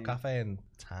fucking pot cafe in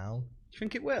town. Do you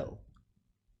think it will?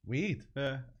 Weed?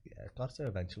 Yeah. Yeah, it's got to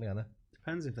eventually, innit?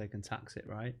 Depends if they can tax it,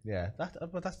 right? Yeah,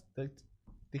 but that's they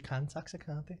can tax it,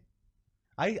 can't they?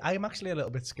 I'm actually a little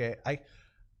bit scared.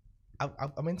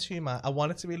 I'm in too mad. I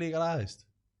want it to be legalised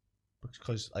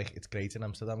because like it's great in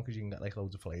Amsterdam because you can get like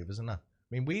loads of flavours and that. I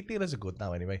mean, weed dealers are good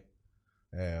now anyway,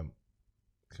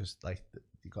 because like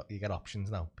you get options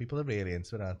now. People are really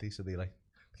into it, aren't they? So they like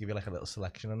give you like a little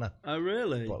selection and that. Oh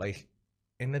really? But like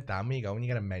in the dam, you go and you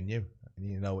get a menu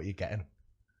and you know what you're getting.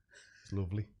 It's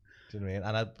lovely. Do you know what I mean?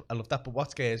 And I love that. But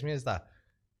what scares me is that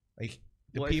like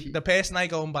the person I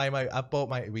go and buy I bought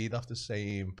my weed off the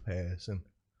same person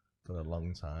for a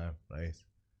long time, right?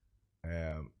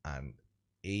 And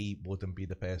he wouldn't be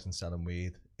the person selling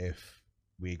weed if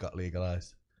we got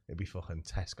legalised. It'd be fucking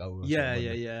Tesco.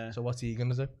 Yeah. So what's he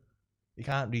gonna do? He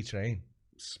can't retrain.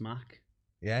 Smack.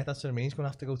 Yeah, that's what I mean. He's gonna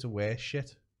have to go to worse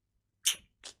shit.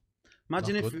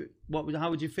 Imagine Not how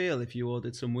would you feel if you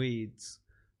ordered some weeds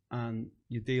and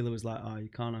your dealer was like, "Oh, you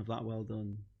can't have that. Well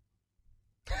done."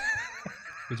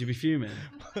 Would you be fuming?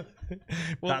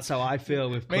 Well, that's how I feel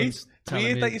with mate.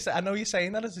 weird That you say. I know you're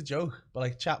saying that as a joke, but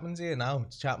like Chapman's here now.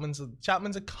 Chapman's a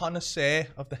connoisseur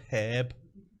of the herb.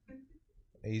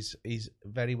 He's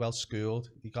very well schooled.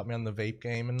 He got me on the vape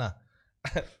game and that.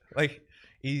 Like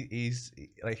he's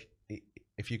like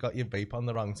if you got your vape on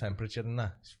the wrong temperature and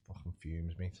that, it's fucking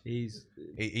fumes, mate.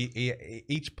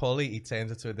 Each pulley he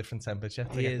turns it to a different temperature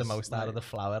to get the most out of the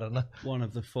flower and that. One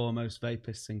of the foremost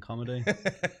vapists in comedy.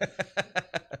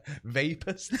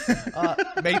 Vapist.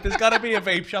 Mate, there's got to be a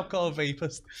vape shop called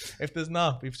Vapist. If there's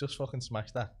not, we've just fucking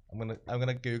smashed that. I'm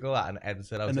gonna Google that and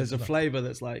edit it out. And there's a flavour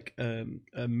that's like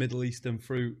a Middle Eastern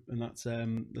fruit, and that's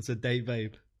a day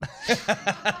vape.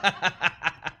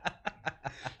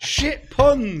 Shit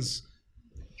puns.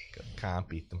 Can't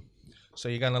beat them. So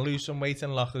you're gonna lose some weight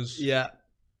in lockers. Yeah.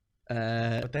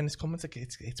 But then it's coming to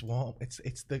it's warm.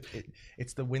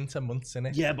 It's the winter months,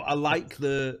 innit? Yeah, but I like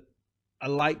the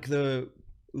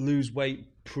lose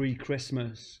weight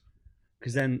pre-Christmas,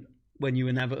 because then when you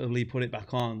inevitably put it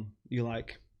back on, you're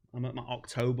like, I'm at my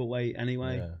October weight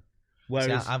anyway. Yeah.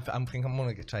 Whereas I'm thinking I'm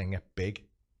gonna try and get big.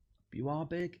 you are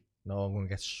big, No, I'm gonna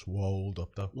get swolled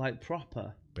up though. like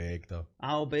proper. Big though.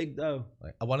 How big though?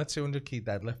 Like, I want a 200 key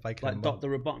deadlift by Like Kimbo.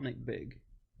 Dr. Robotnik big.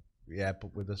 Yeah,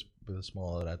 but with a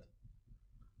smaller head.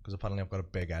 Because apparently I've got a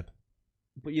big head.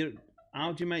 But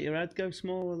how do you make your head go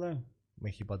smaller though?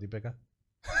 Make your body bigger.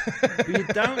 But you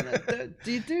don't.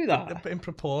 Do you do that? In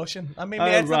proportion. I mean, my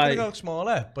head's not going to go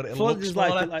smaller, but it'll look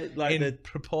smaller like in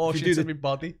proportion to my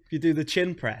body. If you do the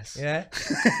chin press. Yeah.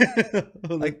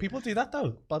 Like, people do that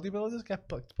though. Bodybuilders get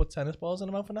put tennis balls in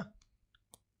their mouth and that.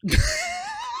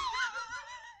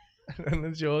 And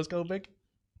the jaws go big.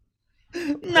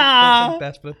 Nah.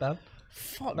 Desperate Dan.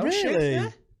 Fuck, No really? shit, yeah.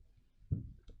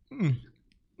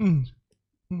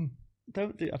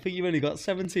 Don't do. I think you've only got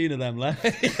 17 of them left.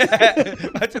 Yeah.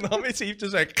 I don't know, my teeth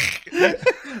just like. And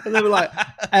they were like,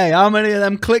 "Hey, how many of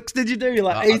them clicks did you do?" You're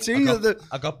like 18.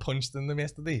 I got punched in them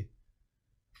yesterday.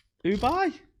 Who by?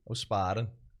 I was sparring.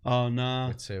 Oh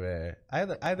no! I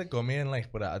had a gummy in, like,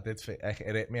 but it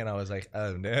hit me and I was like,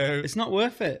 oh no. It's not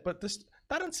worth it. But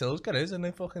Darren Till's got his and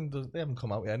they haven't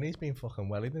come out yet, and he's been fucking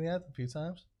wellied in the head a few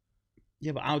times.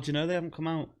 Yeah, but how do you know they haven't come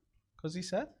out? Because he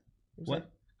said. What?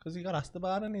 Because he got asked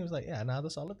about it and he was like, yeah, now they're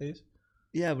solid these.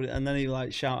 Yeah, but and then he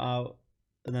like shout out,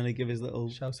 and then he give his little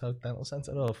Shout out Dental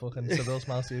Centre or fucking Civil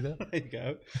Smile Studio. There you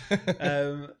go.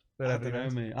 I don't know,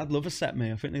 me. I'd love a set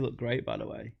me. I think they look great, by the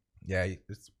way. Yeah,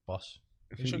 it's boss.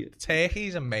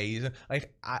 Turkey's amazing.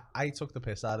 Like, I took the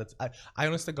piss out of it. I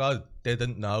honest to God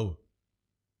didn't know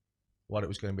what it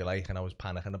was going to be like, and I was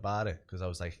panicking about it because I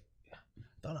was like, I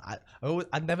don't know.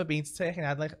 I'd never been to Turkey.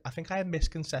 And I think I had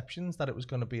misconceptions that it was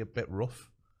going to be a bit rough,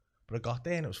 but I got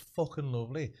there and it was fucking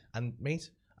lovely. And mate,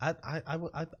 I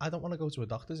don't want to go to a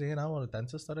doctor's here now or a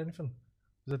dentist or anything.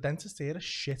 There's a dentist here, are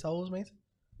shitholes, mate,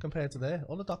 compared to there.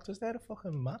 All the doctors there are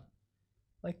fucking mad.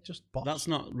 Like, just boss. That's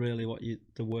not really what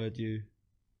the word you.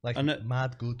 Like, I know,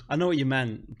 mad good. I know what you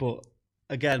meant, but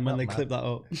again, when they clip that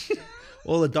up,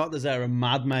 all the doctors there are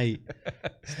mad, mate.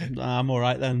 I'm all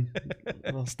right then.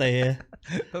 I'll stay here.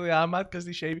 But they are mad because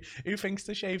they shave. Who thinks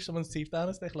to shave someone's teeth down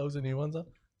and stick loads of new ones on?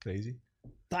 Crazy.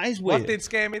 That is weird. What did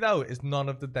scare me though is none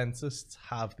of the dentists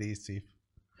have these teeth.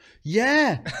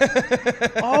 Yeah.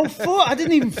 Oh fuck! I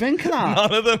didn't even think of that.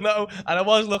 None of them, no. And I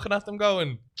was looking at them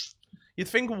going, you'd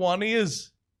think one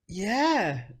is.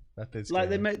 Yeah. That did Like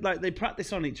scare me. they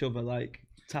practice on each other like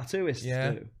tattooists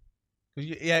do.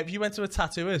 Yeah, if you went to a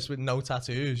tattooist with no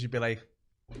tattoos, you'd be like,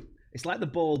 It's like the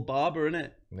bald barber, isn't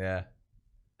it? yeah.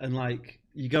 And like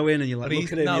you go in and you're like, But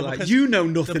look at him, no, you're like, because you know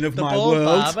nothing of the my bald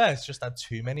world. barber's just had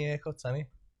too many haircuts, hasn't he?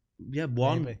 Yeah,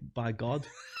 one Maybe. by God.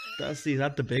 He's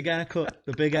had the big haircut,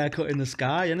 in the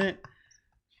sky, innit?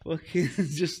 Fucking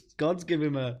just God's give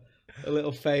him a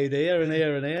little fade here and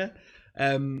here and here.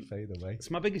 Fade away.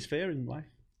 It's my biggest fear in life.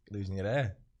 Losing your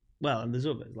hair. Well, and there's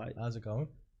others like How's it going?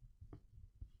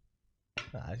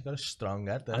 Nah, he's got a strong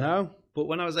head there. I know, but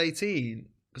when I was 18,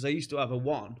 because I used to have a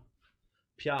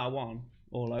PR1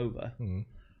 all over, and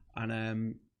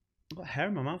I got hair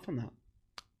in my mouth on that.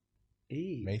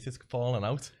 Eee. Mate, it's falling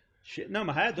out. Shit, no,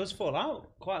 my hair does fall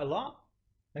out quite a lot.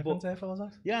 Everyone's hair falls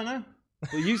out? Yeah, I know.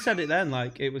 Well, you said it then,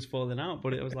 like it was falling out,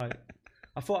 but it was like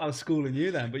I thought I was schooling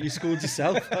you then, but you schooled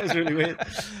yourself. That was really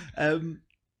weird.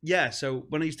 Yeah, so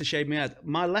when I used to shave my head,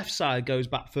 my left side goes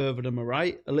back further than my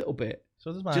right a little bit.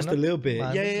 So does mine. Just a little bit.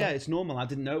 Mine Yeah, it's normal. I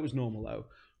didn't know it was normal though.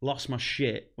 Lost my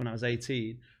shit when I was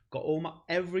 18. Got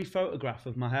every photograph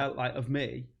of my hair, like of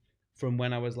me, from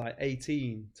when I was like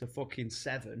 18 to fucking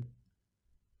 7.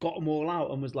 Got them all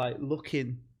out and was like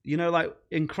looking, you know, like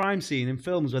in crime scene in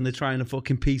films when they're trying to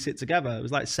fucking piece it together. It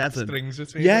was like 7. Strings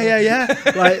between Yeah.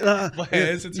 Like that. My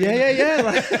hair's between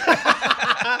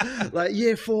Yeah. Like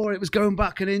year 4, it was going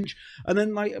back an inch, and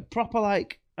then like proper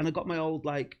like, and I got my old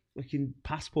like looking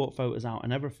passport photos out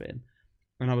and everything,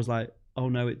 and I was like, oh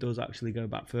no, it does actually go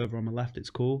back further on my left. It's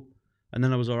cool, and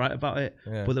then I was all right about it.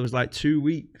 Yeah. But there was like 2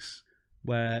 weeks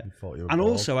where, You thought you were and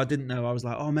bald. also I didn't know. I was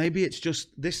like, oh, maybe it's just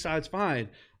this side's fine.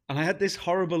 And I had this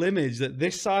horrible image that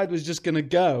this side was just going to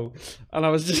go, and I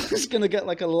was just going to get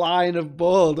like a line of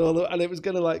bald, and it was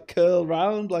going to like curl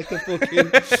round like a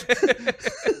fucking,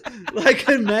 like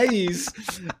a maze.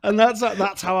 And that's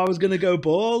how I was going to go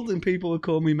bald, and people would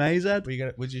call me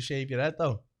Mazehead. Would you shave your head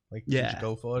though? Like, would you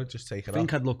go for it? Just take it off? I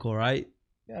think I'd look all right.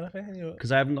 Yeah, I think you would.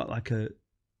 Because I haven't got like a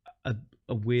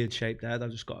weird shaped head.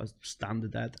 I've just got a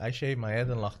standard head. I shaved my head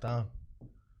in lockdown.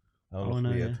 Oh, no,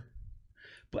 weird. Yeah.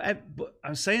 But I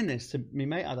was saying this to my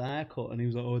mate, had a haircut, and he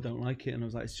was like, "Oh, I don't like it," and I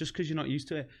was like, "It's just because you're not used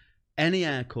to it. Any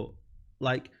haircut,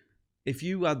 like if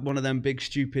you had one of them big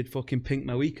stupid fucking pink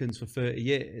Mohicans for 30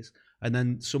 years, and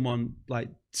then someone like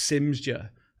sims you,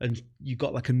 and you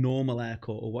got like a normal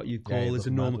haircut, or what you call is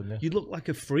a normal, you'd look like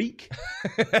a freak.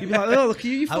 You'd be like, "Oh, look at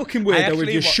you fucking weirdo with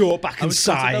your short back and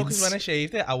sides." Because when I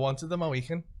shaved it, I wanted the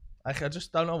Mohican. I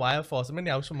just don't know why. I thought I'm in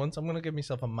the house for months. I'm gonna give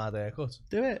myself a mad haircut.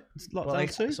 Do it. It's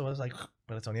lockdown too. So I was like,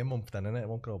 but it's only a month then, innit? It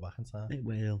won't grow back in time. It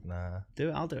will. Nah. Do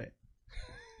it. I'll do it.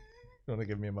 You wanna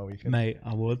give me a Mohican? Mate,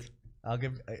 I would. I'll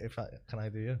give. Can I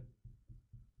do you?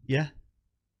 Yeah.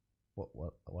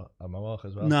 What? A mohawk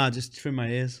as well? Nah, just trim my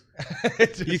ears.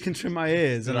 You can trim my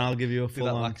ears, and I'll give you a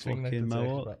full-on fucking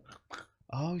mohawk.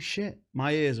 Oh shit!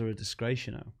 My ears are a disgrace,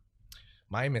 you know.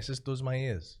 My missus does my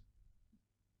ears.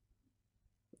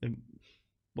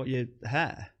 What, your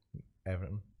hair?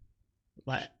 Everything.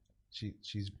 Like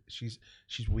she's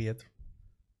weird.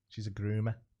 She's a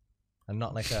groomer, and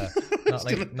not like a not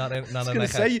like a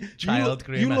child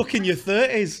groomer. You look in your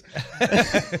 30s.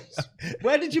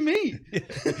 Where did you meet?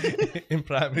 In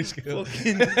primary school.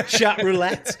 Fucking chat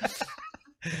roulette.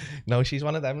 No, she's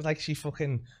one of them. Like she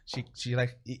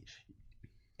like.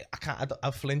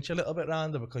 I flinch a little bit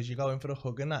around her because you go in for a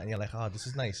hug and that, and you're like, oh, this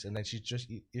is nice, and then you just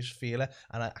feel it,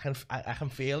 and I can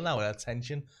feel now her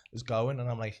attention is going, and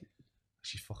I'm like,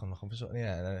 she's fucking looking for something,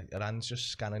 yeah, and her hand's just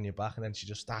scanning your back, and then she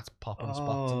just starts popping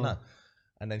spots and that,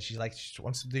 and then she's like, she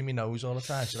wants to do my nose all the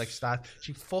time.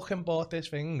 She fucking bought this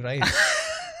thing, right?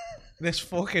 This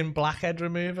fucking blackhead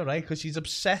remover, right? Because she's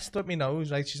obsessed with my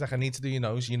nose, right? She's like, I need to do your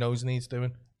nose. Your nose needs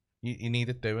doing. You need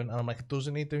it doing, and I'm like, it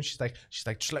doesn't need doing. She's like,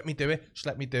 just let me do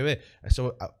it, And so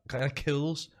it kind of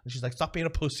kills, and she's like, stop being a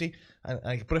pussy,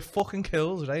 but it fucking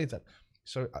kills, right?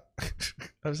 So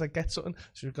I was like, get something.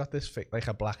 So we've got this like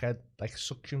a blackhead, like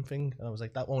suction thing, and I was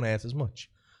like, that won't hurt as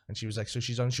much. And she was like, so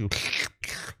she's on shoe,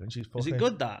 and she's fucking. Is it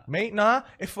good that? Mate, nah.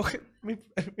 It fucking me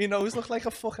nose looked like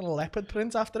a fucking leopard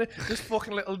print after it. Just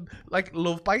fucking little like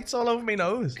love bites all over my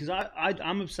nose. Because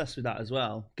I'm obsessed with that as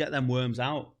well. Get them worms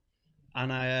out.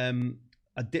 And I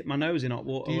dip my nose in hot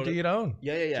water. Do you do your own?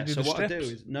 Yeah. So what I do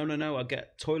is no. I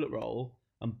get toilet roll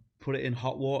and put it in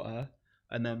hot water,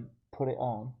 and then put it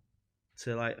on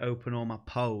to like open all my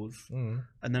pores, and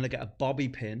then I get a bobby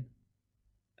pin,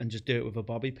 and just do it with a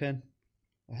bobby pin,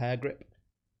 a hair grip.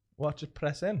 What? Just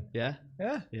press in? Yeah.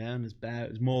 And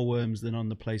there's more worms than on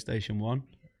the PlayStation 1.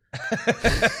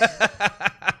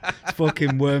 It's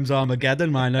fucking worms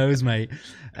Armageddon, my nose, mate.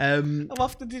 How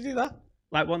often do you do that?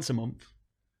 Like once a month,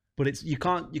 but it's you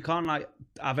can't like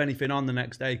have anything on the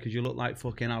next day because you look like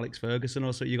fucking Alex Ferguson,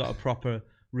 or so you got a proper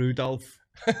Rudolph.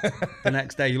 The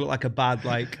next day you look like a bad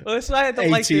like. Well, that's why I don't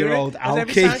 80-year-old like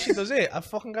every time she does it, I've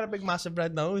fucking got a big massive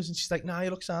red nose, and she's like, "Nah,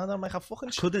 you look sound." I'm like, I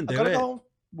couldn't do it. Gotta go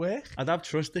work. I'd have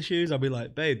trust issues. I'd be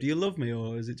like, "Babe, do you love me,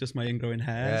 or is it just my ingrowing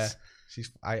hairs?" Yeah.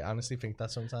 I honestly think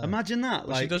that sometimes. Imagine that.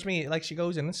 Like she does me, like she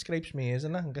goes in and scrapes me ears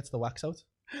and that, and gets the wax out.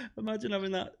 Imagine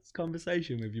having that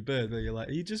conversation with your bird where you're like,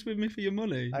 are you just with me for your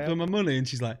money? For my money? And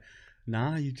she's like,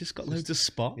 nah, you just got loads of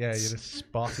spots. Yeah, you're a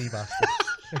spotty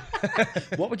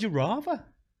bastard. What would you rather?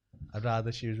 I'd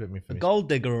rather she was with me for a gold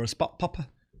digger or a spot popper?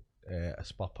 A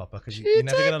spot popper, because you're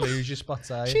never going to lose your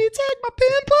spots, are you? She take my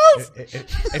pimples!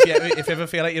 If you ever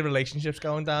feel like your relationship's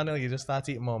going downhill, you just start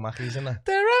eating more mackies, isn't it?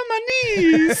 They're on my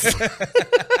knees!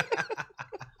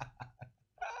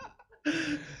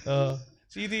 So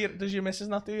does your missus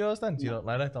not do yours then? Do you not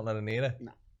let her? Don't let her near it?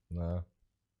 No.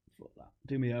 Fuck that.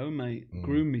 Do me own, mate.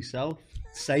 Groom myself.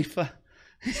 Safer.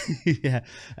 Yeah.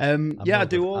 I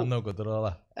do all. I'm no good at all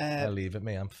that. I leave it,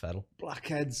 mate. I'm feral.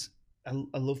 Blackheads. I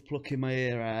love plucking my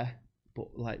ear hair, but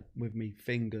like with me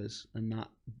fingers and that.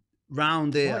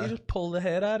 Round here. What, you just pull the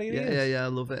hair out of your ears? Yeah, I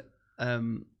love it.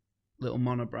 Little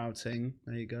monobrow thing.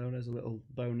 There you go. There's a little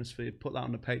bonus for you. Put that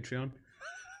on the Patreon.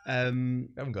 I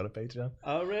haven't got a Patreon.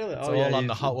 Oh really? It's all on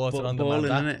the hot water on demand.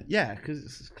 Innit? Yeah, because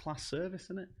it's class service,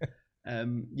 isn't it?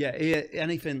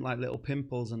 Anything like little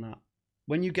pimples and that.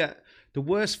 When you get the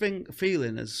worst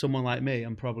feeling as someone like me,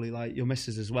 and probably like your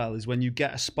missus as well, is when you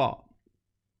get a spot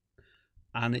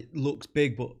and it looks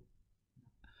big,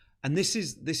 and this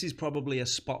is probably a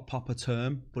spot popper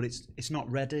term, but it's not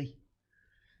ready.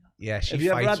 Yeah, she Have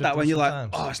you ever fights had that with when them you're like,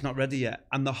 sometimes. oh, it's not ready yet?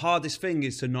 And the hardest thing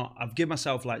is to not. I've given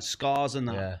myself like scars and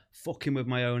that, fucking with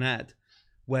my own head.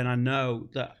 When I know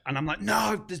that, and I'm like,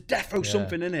 no, there's defo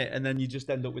something in it, and then you just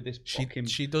end up with this.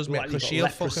 She does me because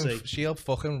she'll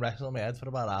fucking wrestle my head for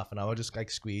about half an hour, just like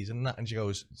squeezing that, and she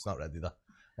goes, "It's not ready, that."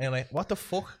 And you're like, "What the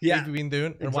fuck have you been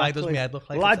doing? And why does my head look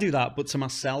like?" Well, I do that, but to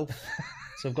myself.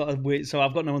 So I've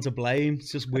got no one to blame.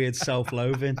 It's just weird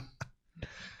self-loathing.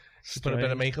 She put a bit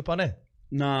of makeup on it.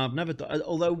 No, I've never done.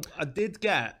 Although I did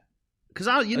get.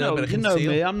 Because you know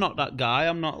me, I'm not that guy.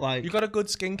 I'm not like... You got a good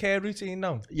skincare routine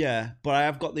now? Yeah, but I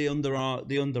have got the under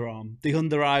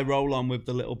eye roll on with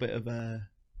the little bit of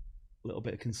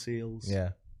conceals. Yeah.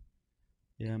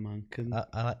 Yeah, man.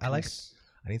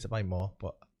 I need to buy more,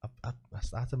 but I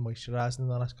started moisturising in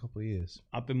the last couple of years.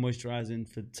 I've been moisturising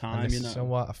for time, you know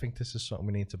what? I think this is something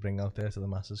we need to bring out there to the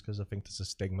masses because I think there's a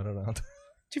stigma around.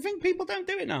 Do you think people don't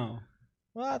do it now?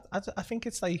 Well, I think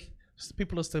it's like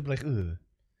people are still like, ugh.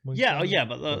 Yeah,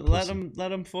 but let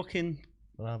them fucking.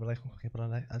 But I'll be like, okay, but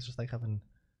I just like having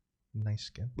nice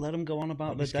skin. Let them go on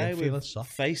about the day with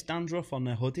face dandruff on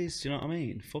their hoodies. Do you know what I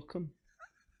mean? Fuck them.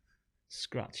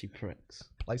 Scratchy pricks.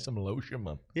 Apply some lotion,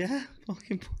 man. Yeah,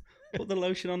 fucking put the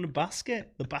lotion on the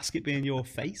basket. The basket being your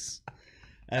face.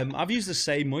 I've used the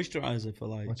same moisturiser for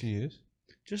like. What do you use?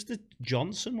 Just the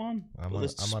Johnson one. I'm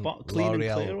on clean and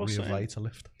clear or something.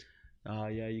 Revitalift. Oh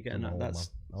yeah, you're getting that. That's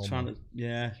trying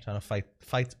to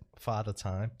fight Father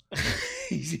Time.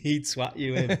 He'd swat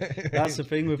you in. That's the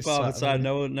thing with Father Time.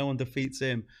 No one defeats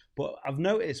him. But I've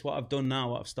noticed what I've done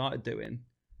now. What I've started doing.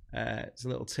 It's a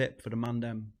little tip for the man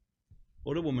dem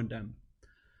or the woman dem.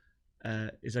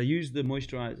 Is I use the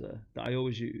moisturiser that I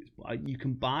always use. You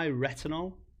can buy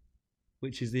retinol,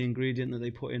 which is the ingredient that they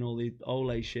put in all the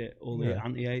Olay shit, all the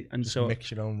anti-age, and just so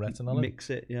mix your own retinol. Mix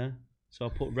it, yeah. So I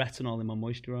put retinol in my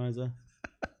moisturiser.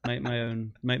 Make my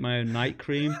own night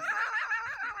cream.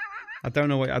 I don't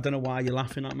know why you're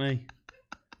laughing at me.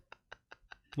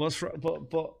 What's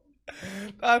but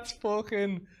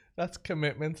that's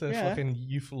commitment to fucking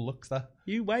youthful looks. That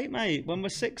you wait, mate. When we're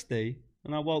 60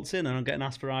 and I waltz in and I'm getting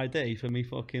asked for ID for me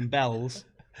fucking bells.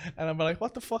 And I'm like,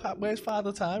 what the fuck? Where's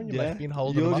Father Time? You're like, been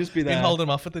holding You'll him just be there. Been holding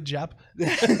him off at the jab.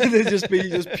 There'll just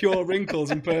be pure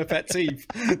wrinkles and perfect teeth.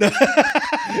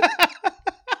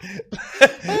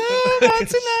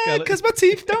 That's because my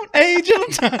teeth don't age and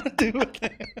I'm trying to do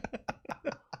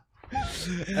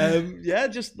it. Yeah,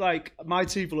 just like my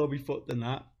teeth will all be fucked in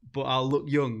that, but I'll look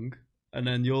young and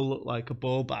then you'll look like a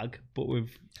ball bag, but with...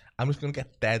 I'm just going to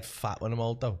get dead fat when I'm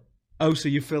old though. Oh, so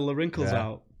you fill the wrinkles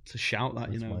out to shout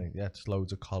that, that's just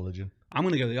loads of collagen. I'm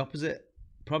going to go the opposite.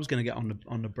 Probably going to get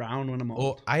on the brown when I'm old.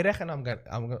 Or I reckon I'm going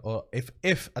or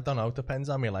if I don't know, it depends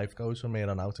how my life goes from here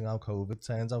on out and how COVID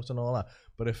turns out and all that.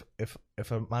 But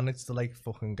if I manage to like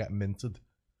fucking get minted,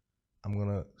 I'm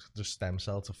gonna just stem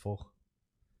cell to fuck.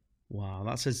 Wow,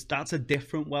 that's a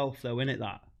different wealth though, isn't it?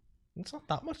 That it's not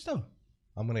that much though.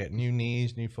 I'm gonna get new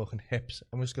knees, new fucking hips.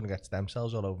 I'm just gonna get stem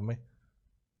cells all over me.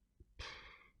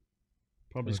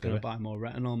 Probably just gonna buy more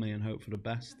retinol me and hope for the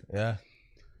best. Yeah.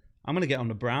 I'm gonna get on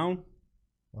the brown.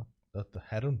 The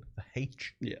heron, the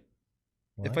H. Yeah.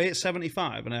 Why? If I hit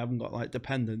 75 and I haven't got like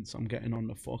dependents, I'm getting on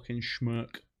the fucking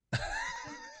schmirk.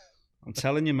 I'm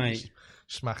telling you, mate.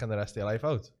 Smacking the rest of your life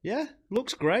out. Yeah,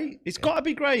 looks great. It's got to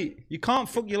be great. You can't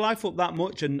fuck your life up that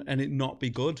much and it not be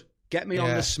good. Get me on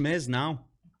the smears now.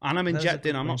 And I'm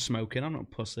injecting. I'm not smoking. I'm not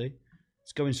pussy.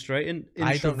 It's going straight in.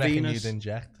 Intravenous. I don't reckon you'd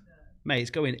inject. Mate, it's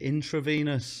going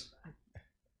intravenous.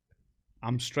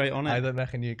 I'm straight on it. I don't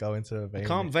reckon you'd go into a vein. I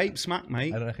can't vape smack,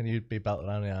 mate. I don't reckon you'd be belt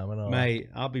around the arm and all. Mate,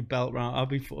 I'll be belt round. I'll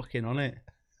be fucking on it.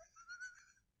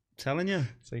 I'm telling you.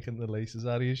 Taking the laces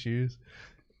out of your shoes.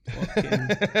 Fucking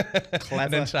clever.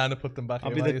 And then trying to put them back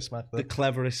in while you smack them. The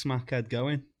cleverest smackhead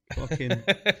going. Fucking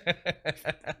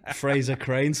Fraser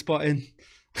Crane spotting.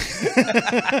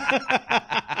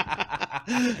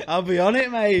 I'll be on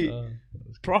it, mate.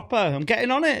 Proper. I'm getting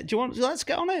on it. Let's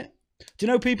get on it. Do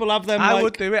you know people have them? I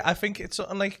would do it. I think it's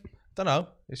something like, I don't know.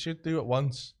 You should do it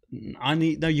once. No,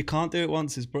 you can't do it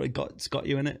once. It's got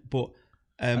you in it. But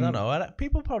I don't know.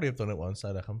 People probably have done it once.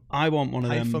 I reckon. I want one of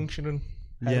them. High functioning.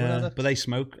 Yeah, but they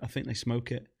smoke. I think they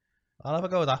smoke it. I'll have a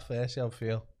go with that first. See how I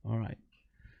feel. All right.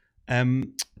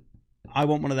 I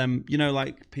want one of them. You know,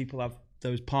 like people have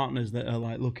those partners that are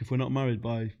like, look, if we're not married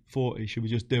by 40, should we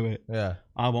just do it? Yeah.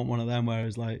 I want one of them.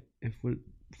 Whereas, like, if we're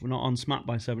not on smack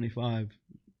by 75.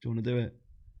 Do you want to do it?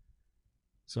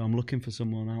 So I'm looking for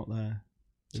someone out there.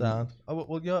 Sound. Oh,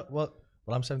 well,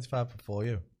 I'm 75 before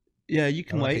you. Yeah, you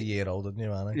can I'm wait. Like a year older than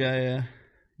you, aren't I? Yeah.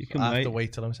 You can I wait. have to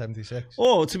wait till I'm 76.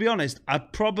 Or, to be honest, I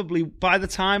probably, by the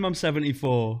time I'm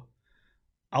 74,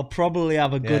 I'll probably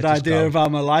have a good just idea go. of how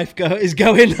my life is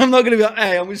going. I'm not going to be like,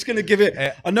 hey, I'm just going to give it.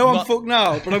 I know I'm not- fucked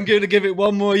now, but I'm going to give it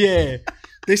one more year.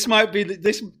 This might be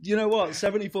this. You know what?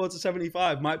 74 to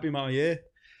 75 might be my year.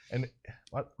 And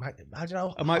how do you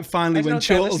know? I might finally win Chortle's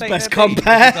Chortle's best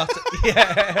compare.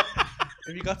 Yeah.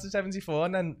 If you got to 74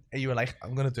 and then you were like,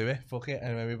 I'm going to do it, fuck it.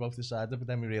 And then we both decided, but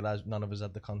then we realised none of us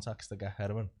had the contacts to get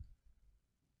heroin.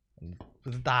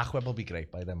 But the dark web will be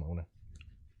great by then, won't it?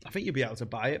 I think you'll be able to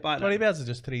buy it by Well, then. you'll be able to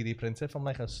just 3D print it from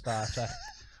like a Star Trek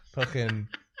fucking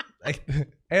like,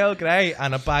 Earl Grey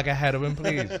and a bag of heroin,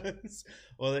 please.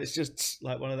 Well, it's just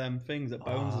like one of them things that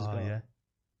Bones has got. Yeah.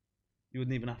 You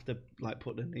wouldn't even have to like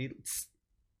put the needles.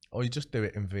 Or you just do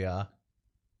it in VR.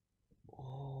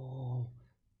 Oh,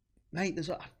 mate,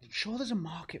 I'm sure there's a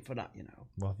market for that. You know,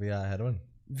 What, VR heroin?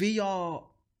 VR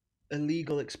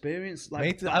illegal experience.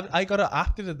 Like Mate, I got an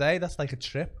app the other day that's like a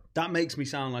trip. that makes me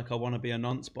sound like I want to be a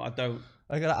nonce, but I don't.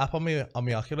 I got an app on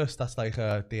my Oculus that's like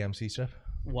a DMC trip.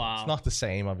 Wow, It's not the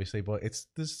same, obviously, but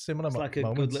there's similar it's like a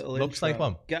moments. good little. Looks intro. like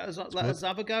one. Let us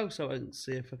have a go, so I can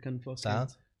see if I can fucking Sound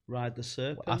ride the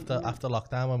serpent. after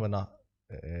lockdown when we're not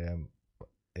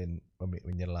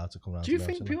when you're allowed to come around. Do you to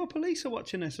think pure police are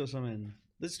watching this or something?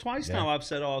 There's twice Yeah. now I've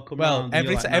said, "Oh, come Well, round," and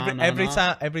you're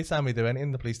like, every time we do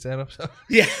anything, the police turn up. So.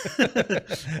 Yeah,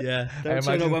 yeah. I Don't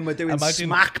turn up when we're doing imagine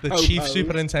smack. the chief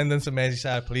superintendent of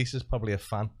Merseyside Police is probably a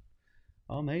fan.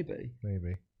 Oh, maybe.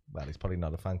 Maybe. Well, he's probably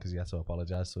not a fan because he had to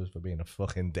apologise to us for being a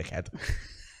fucking dickhead.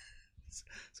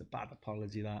 It's a bad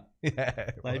apology, that.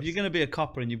 Yeah. Like, if you're going to be a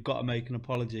copper and you've got to make an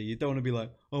apology, you don't want to be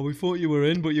like, "Oh, we thought you were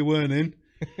in, but you weren't in."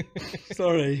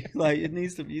 Sorry. Like, it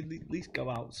needs to be, at least go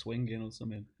out swinging or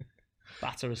something.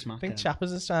 Batter a smack. I think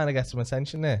Chappers is trying to get some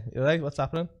attention there. You right? What's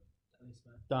happening?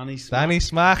 Danny Smack. Danny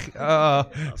Smack. Oh.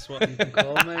 That's what you can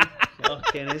call me.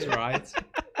 Fucking is right.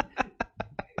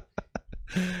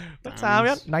 What time are we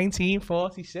on?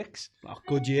 1946. Oh,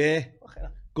 good year.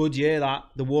 Good year, that.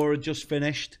 The war had just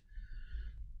finished.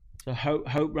 So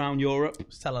hope round Europe.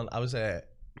 I was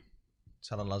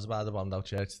telling Loz about the bombed out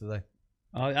church today.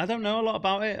 I don't know a lot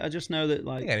about it. I just know that, I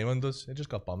like, think anyone does. It just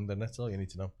got bombed, didn't it? That's all you need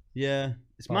to know. yeah,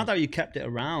 it's mad how you kept it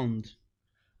around.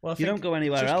 Well, You don't go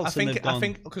anywhere else. I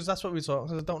think because that's what we talk.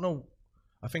 Because I don't know.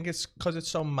 I think it's because it's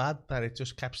so mad that it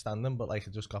just kept standing, but like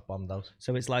it just got bombed out.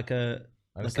 So it's like a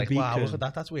And it's like like, a wow, beacon. look at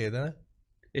that. That's weird, isn't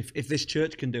it? If this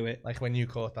church can do it, Like when you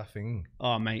caught that thing.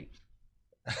 oh mate,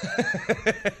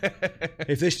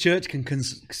 if this church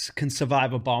can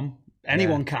survive a bomb,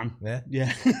 anyone can. Yeah,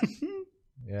 Yeah.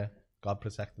 yeah. God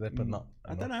protected it, but not.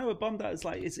 I don't know. A bombed out is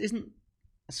like it isn't.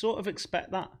 I sort of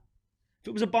expect that. If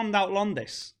it was a bombed out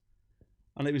Londis,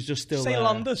 and it was just still Say there.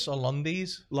 Londis or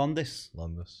Londis? Londis.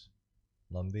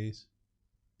 Londis.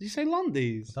 Did you say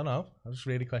Londis? I don't know. I was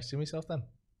really questioning myself then.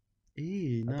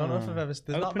 No. I don't know if I've ever. There's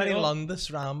not Open many it up.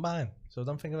 Londis round mine, so I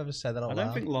don't think I've ever said that out I loud.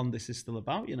 don't think Londis is still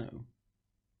about. You know,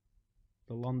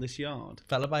 the Londis yard.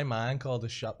 Fella by mine called the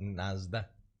shop Nasda.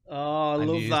 Oh, I and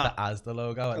love used that. the Asda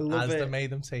logo, and love Asda it. made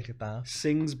them take it down.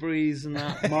 Singsbury's and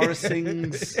that.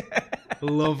 Morrison's.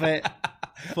 Love it.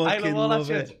 I Fucking love all love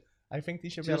that it. shit. I think they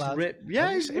should be Just allowed. rip.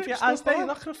 Yeah, If rip you're stuff Asda, you're off.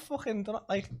 not gonna fucking. They're not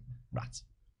like rats.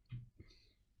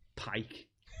 Pike.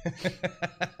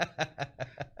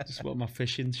 Just what my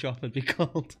fishing shop would be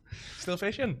called. Still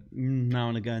fishing? Now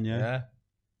and again, yeah.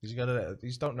 You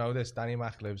just don't know this. Danny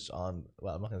Mac lives on.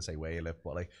 Well, I'm not gonna say where you live,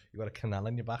 but like you got a canal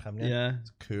in your back, haven't you? Yeah.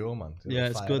 It's cool, man. Yeah,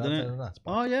 it's good, isn't it?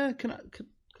 Oh yeah, can I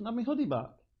have my hoodie back?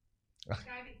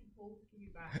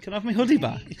 Can I have my hoodie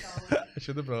back? I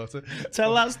should have brought it.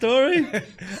 Tell that story.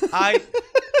 I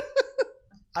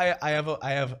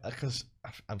have because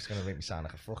I'm just gonna make me sound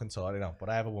like a fucking Tory now, but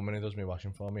I have a woman who does my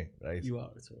washing for me, right? You are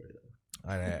a Tory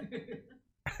though. And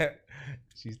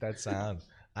she's dead sound,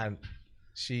 and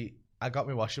I got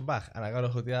my washing back, and I got a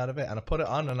hoodie out of it, and I put it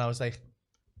on, and I was like,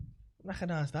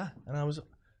 recognise that, and I was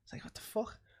like, what the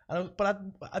fuck? But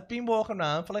I'd been walking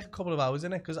around for like a couple of hours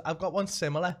in it because I've got one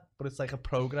similar, but it's like a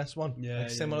Progress one,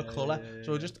 similar colour.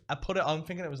 So I put it on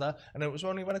thinking it was that, and it was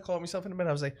only when I caught myself in a minute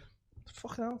I was like, what the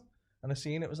fuck hell? And I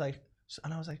seen it was like,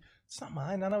 and I was like, it's not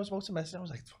mine. And I was about to message, I was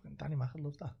like, fucking Danny Mac, I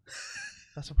love that.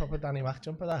 That's a proper Danny Mac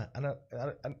jumper, that. And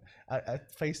I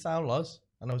FaceTime Loz,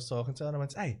 and I was talking to her, and I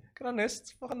went, hey, get on this.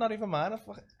 It's fucking not even mine.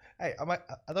 Hey, I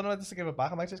don't know whether to give it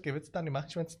back. I might just give it to Danny Mac.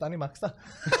 She went, it's Danny Mac's that.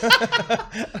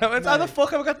 And I went, how the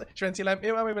fuck have I got that? She went, you lent me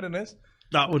away with this.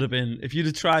 That would have been, if you'd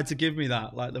have tried to give me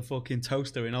that, like the fucking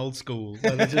toaster in old school,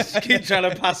 where they just keep trying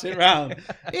to pass it round.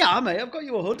 Yeah, mate, I've got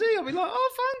you a hoodie. I'll be like,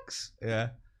 oh, thanks. Yeah.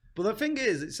 But the thing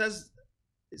is, it says,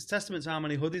 it's testament to how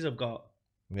many hoodies I've got.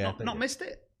 Yeah. Not missed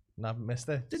it. Not missed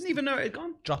it. Didn't even know it had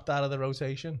gone. Dropped out of the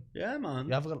rotation. Yeah, man.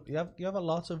 You have a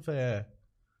lot of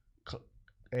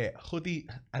hoodie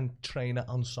and trainer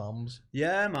ensembles.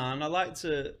 Yeah, man. I'd like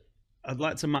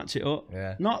to match it up.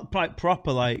 Yeah. Not like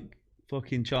proper like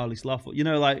fucking Charlie Sloth. You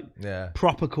know, like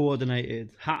proper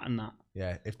coordinated hat and that.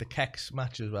 Yeah, if the kecks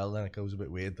match as well, then it goes a bit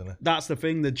weird, doesn't it? That's the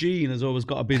thing. The gene has always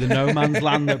got to be the no man's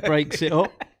land that breaks it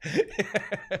up.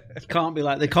 It can't be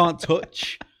like they can't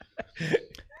touch.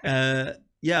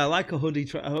 Yeah, I like a hoodie,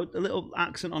 a little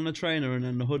accent on the trainer and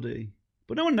then the hoodie.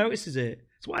 But no one notices it.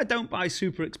 It's why I don't buy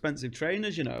super expensive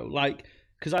trainers, you know, like,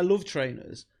 because I love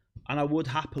trainers and I would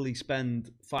happily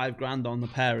spend $5,000 on a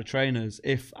pair of trainers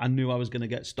if I knew I was going to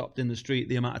get stopped in the street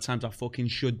the amount of times I fucking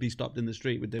should be stopped in the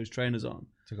street with those trainers on.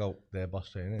 To go their boss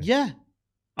trainer? Yeah,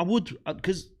 I would,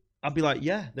 because I'd be like,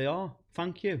 yeah, they are.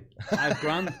 Thank you.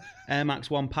 $5,000. Air Max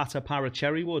 1 Pata Para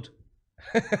Cherry Wood.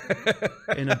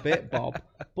 In a bit, Bob.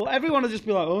 But everyone will just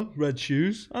be like, oh, red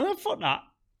shoes. And then fuck that.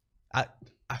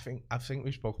 I think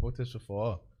we spoke about this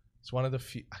before. It's one of the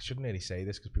few, I shouldn't really say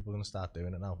this because people are going to start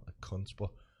doing it now, like cunts, but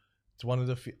it's one of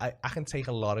the few, I can take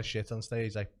a lot of shit on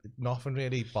stage, like nothing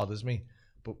really bothers me,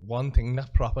 but one thing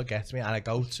that proper gets me, and I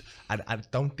go to, and I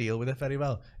don't deal with it very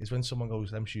well, is when someone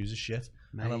goes, them shoes are shit.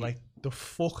 Mate. And I'm like, the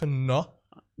fucking not.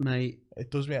 Mate,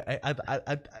 it does me.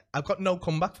 I've got no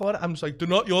comeback for it. I'm just like, do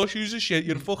not, your shoes are shit.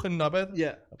 You're a fucking knobhead.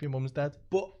 Yeah, hope your mum's dead.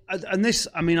 But and this,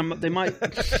 I mean, they might.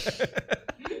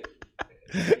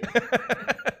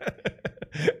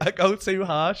 I go too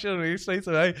harsh on me straight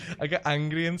away. I get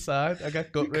angry inside. I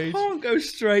get gut rage. You can't go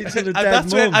straight to the dead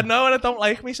that's mum. I know, and I don't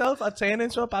like myself. I turn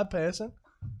into a bad person.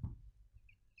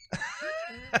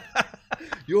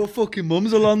 Your fucking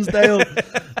mum's a Lonsdale.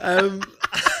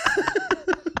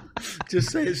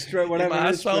 Just say it straight, whatever.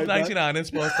 It's $12.99 in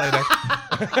Sports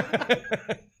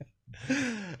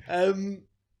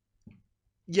Direct.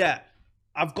 Yeah,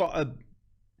 I've got a,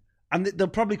 and they'll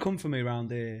probably come for me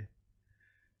around here.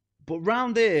 But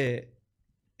round here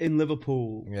in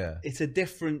Liverpool, yeah, it's a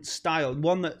different style,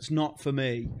 one that's not for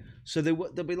me. So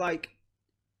they'll be like,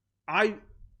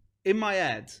 in my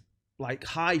head, like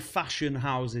high fashion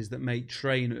houses that make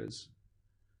trainers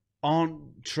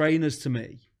aren't trainers to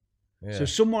me. Yeah. So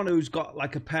someone who's got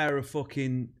like a pair of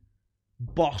fucking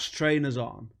Boss trainers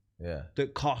on,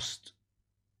 that cost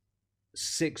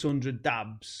 600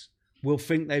 dabs, will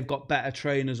think they've got better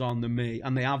trainers on than me,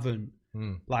 and they haven't.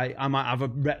 Like I might have a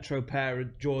retro pair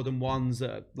of Jordan 1s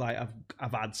that like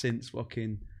I've had since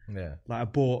fucking like I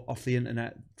bought off the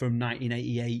internet from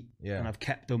 1988, and I've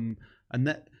kept them. And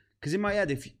that, because in my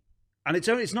head,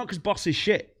 it's not because Boss is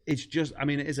shit. It's just, I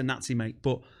mean, it is a Nazi mate,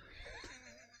 but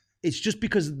it's just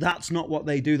because that's not what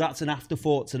they do. That's an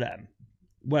afterthought to them.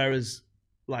 Whereas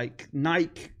like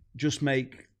Nike just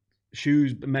make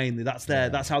shoes mainly.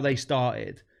 That's how they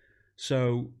started.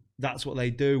 So that's what they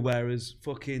do. Whereas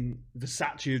fucking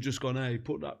Versace have just gone, hey,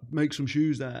 make some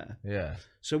shoes there. Yeah.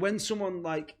 So when someone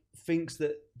like thinks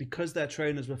that because their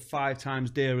trainers were 5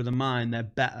 times dearer than mine, they're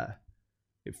better,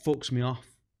 it fucks me off.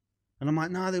 And I'm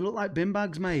like, nah, they look like bin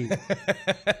bags, mate.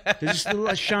 They just look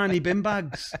like shiny bin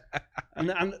bags.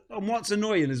 And what's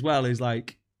annoying as well is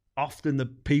like, often the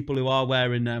people who are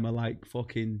wearing them are like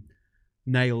fucking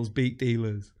nails beat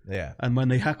dealers. Yeah. And when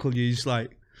they heckle you, you're just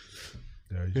like,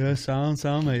 yeah, sound,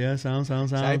 mate. Yeah, sound.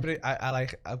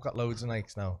 I've got loads of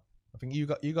Nikes now. I think you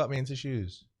got me into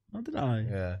shoes. Oh, did I?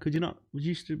 Yeah. Could you not? Would you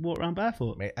used to walk around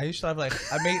barefoot? Mate, I used to have like,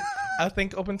 I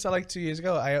think up until like 2 years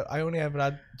ago, I only ever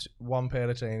had one pair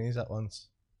of trainees at once.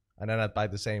 And then I'd buy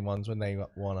the same ones when they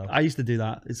got worn out. I used to do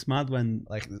that. It's mad when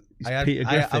like Peter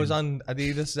Griffin. I was on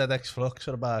Adidas ZX Flux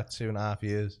for about 2.5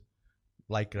 years.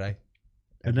 Light grey.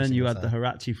 And then you had the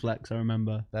Hirachi Flex, I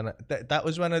remember. Then that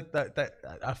was when I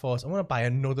thought, I'm going to buy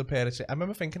another pair of... I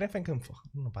remember thinking, fuck, I'm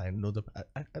going to buy another pair.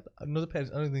 I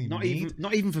don't think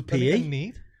not even for PE.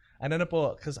 Need. And then I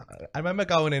bought, because I remember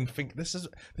going in, think this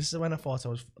is when I thought I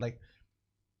was like,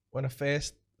 when I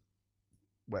first,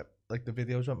 like the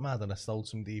videos went mad and I sold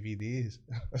some DVDs.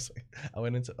 I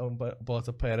went into bought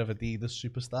a pair of Adidas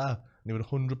Superstar and they were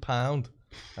 £100,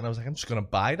 and I was like, I'm just gonna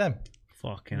buy them.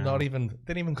 Fucking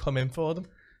didn't even come in for them.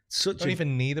 Don't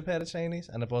even need a pair of trainees,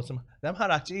 and I bought them. Them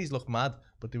Harachis look mad,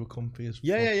 but they were comfy as fuck.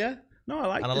 Yeah. No, I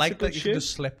like. And I like that you can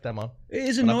just slip them on. It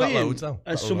is annoying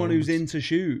as someone who's into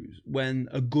shoes when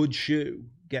a good shoe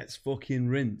gets fucking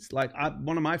rinsed. Like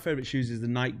one of my favorite shoes is the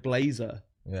Nike Blazer.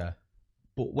 Yeah.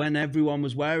 But when everyone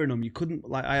was wearing them, you couldn't,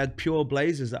 like, I had pure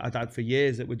Blazers that I'd had for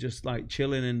years that were just like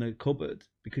chilling in the cupboard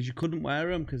because you couldn't wear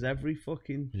them because every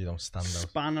fucking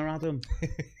spanner had them.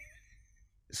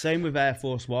 Same with Air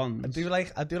Force Ones. I do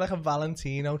like a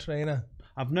Valentino trainer.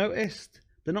 I've noticed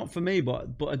they're not for me, but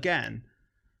again,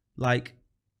 like,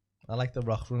 I like the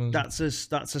Rock Runners. That's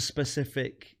a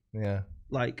specific. Yeah.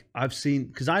 like I've seen,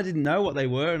 because I didn't know what they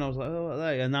were, and I was like, oh, what are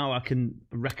they? And now I can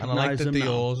And recognize I like the them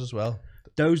Dior's now. as well.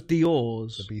 Those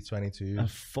Dior's The B22s. are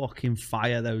fucking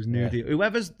fire. Those new Dior.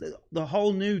 Whoever's the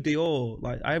whole new Dior,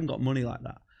 like I haven't got money like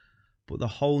that, but the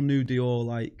whole new Dior,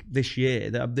 like this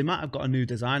year, they might have got a new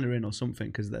designer in or something,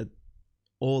 because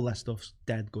all their stuff's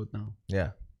dead good now.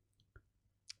 Yeah.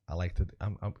 I like the.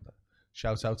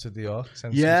 Shout out to Dior.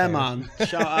 Yeah, man.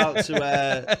 Shout out to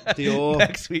Dior.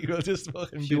 Next week we'll just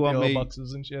fucking do Dior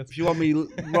boxes and shit. If you want me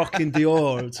rocking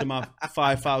Dior to my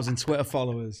 5,000 Twitter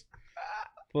followers,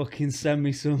 fucking send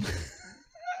me some.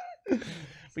 But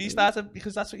you started,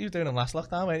 because that's what you were doing in last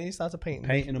lockdown, weren't you? You started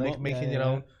painting them like up, making your yeah.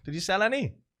 own. Did you sell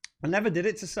any? I never did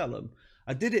it to sell them.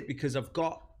 I did it because I've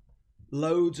got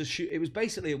loads of shoot. It was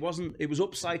basically, it was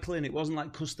upcycling. It wasn't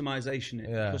like customization.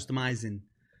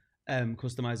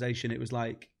 Customization. It was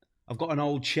like, I've got an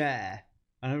old chair.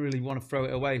 I don't really want to throw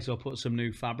it away, so I put some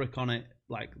new fabric on it,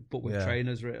 like, but with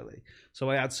trainers really. So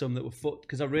I had some that were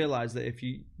because I realized that if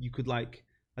you could, like,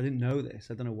 I didn't know this,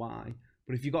 I don't know why,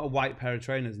 but if you got a white pair of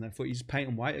trainers and they're foot, you just paint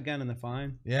them white again and they're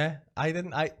fine. Yeah,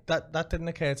 that didn't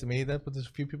occur to me either, but there's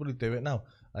a few people who do it now,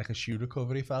 like a shoe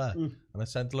recovery fella, and I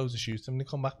sent loads of shoes to them and they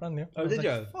come back brand new. Oh, did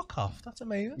you? Fuck off, that's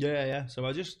amazing. Yeah. So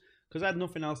I just, because I had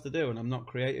nothing else to do and I'm not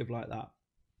creative like that,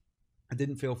 I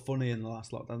didn't feel funny in the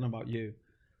last lockdown. I don't know about you.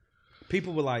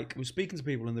 People were like, I was speaking to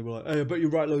people and they were like, hey, I bet you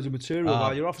write loads of material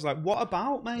while you're off. I was like, what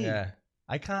about, mate? Yeah.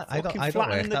 I can't. I don't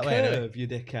work the that curve, way. Anyway. You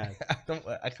dickhead.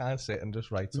 I can't sit and just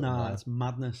write something. Nah, it's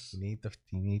madness. You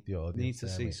need the audience. You need to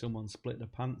see mate. someone split their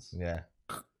pants. Yeah.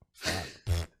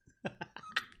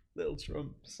 Little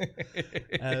trumps.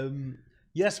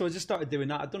 Yeah, so I just started doing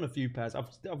that. I've done a few pairs.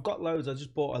 I've got loads. I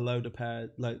just bought a load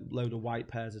of white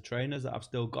pairs of trainers that I've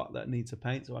still got that need to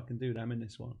paint, so I can do them in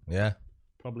this one. Yeah.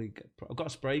 I've got a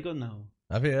spray gun now.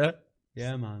 Have you?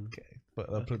 Yeah, man. Okay.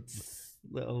 But I'll put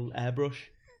little airbrush.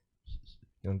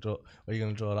 Are you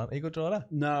gonna draw that? Are you gonna draw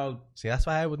that? No. See, that's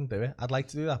why I wouldn't do it. I'd like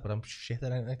to do that, but I'm shit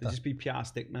at it like that. Just be PR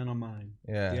stickman on mine.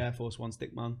 Yeah. The Air Force One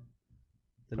stickman.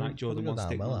 The Nike Jordan One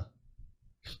stickman.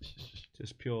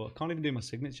 Just pure. I can't even do my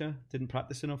signature. Didn't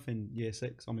practice enough in year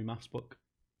 6 on my maths book.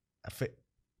 For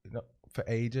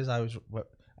ages, I was.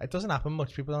 It doesn't happen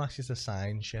much. People don't ask you to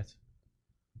sign shit.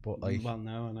 But like, well,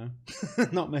 no, I know.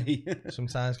 Not me.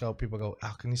 Sometimes people go,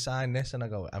 "How can you sign this?" And I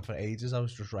go, and for ages, I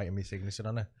was just writing my signature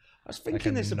on it. I was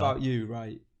thinking this about you,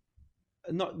 right?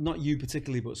 Not you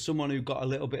particularly, but someone who got a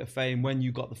little bit of fame when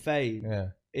you got the fame. Yeah.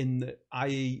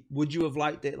 I.e., would you have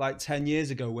liked it like 10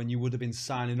 years ago when you would have been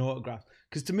signing autographs?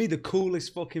 Because to me, the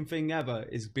coolest fucking thing ever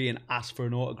is being asked for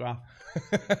an autograph.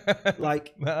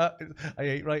 Like, I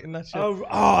hate writing that shit. Oh,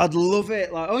 I'd love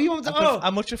it. Like, you want me to?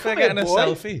 I'm much prefer getting a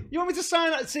selfie. You want me to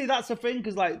sign that? See, that's the thing,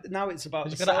 because like now it's about.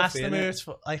 You gotta ask them it's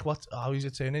for, like, what? How's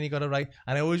your turn? And you gotta write.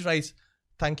 And I always write,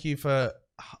 "Thank you for.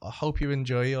 I hope you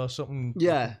enjoy," or something.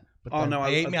 Yeah. But I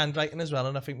hate my handwriting as well,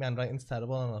 and I think my handwriting's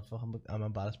terrible, and I'm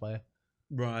embarrassed by it.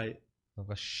 Right. I've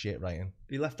got shit writing.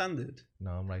 Are you left-handed?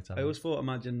 No, I'm right-handed. I always thought,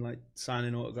 imagine like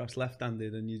signing autographs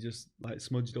left-handed, and you just like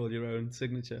smudged all your own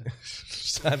signature.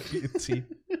 Sign it with your teeth.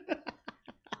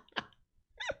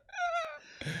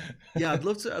 Yeah, I'd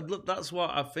love to. That's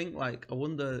what I think. Like, I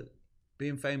wonder,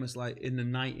 being famous like in the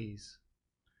 90s.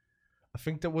 I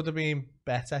think that would have been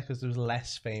better because there was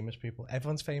less famous people.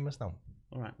 Everyone's famous now.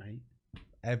 All right, mate.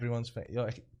 Everyone's famous.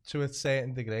 Like, to a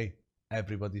certain degree,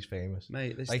 everybody's famous.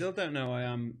 Mate, they still don't know I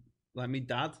am. Like me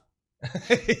dad.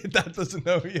 Dad doesn't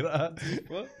know who you are.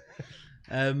 What?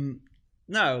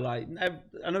 No, like,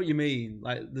 I know what you mean.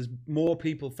 Like, there's more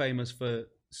people famous for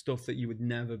stuff that you would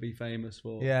never be famous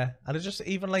for. Yeah, and it's just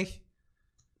even like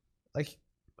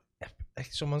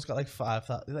someone's got like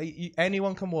 5,000. Like,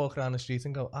 anyone can walk around the street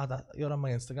and go, you're on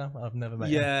my Instagram. I've never met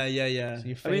you. Yeah.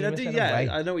 So I mean,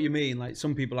 I know what you mean. Like,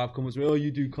 some people have come and say, "Oh,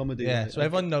 you do comedy." Yeah, like, so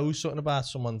everyone knows something about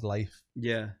someone's life.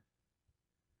 Yeah.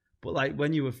 But like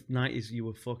when you were 90s, you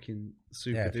were fucking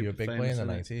super. Yeah, if you were a big boy in the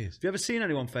 90s. Have you ever seen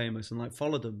anyone famous and like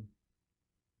followed them?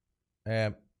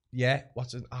 Yeah.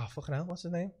 Fucking hell, what's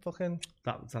his name? Fucking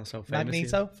that's how famous.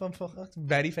 Magneto from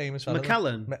very famous fella.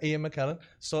 McKellen. Ian McKellen.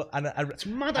 So it's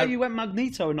mad how you went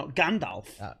Magneto and not Gandalf.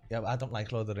 Yeah, I don't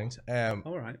like Lord of the Rings.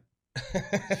 All right.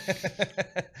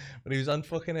 But he was on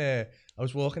fucking. I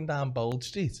was walking down Bold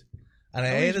Street, and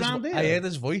I heard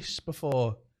his voice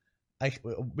before. Like,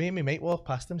 me and my mate walked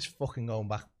past him. He's fucking going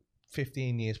back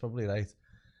 15 years, probably, right?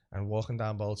 And walking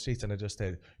down Bold Street, and I just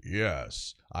said,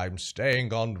 "Yes, I'm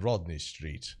staying on Rodney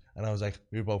Street." And I was like,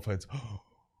 we both went, "Oh."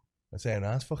 I was saying,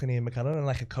 "That's fucking Ian McKellen," and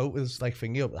like a coat with his like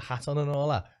thingy up, the hat on and all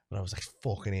that. And I was like,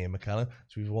 "Fucking Ian McKellen."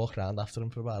 So we walked around after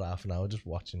him for about half an hour, just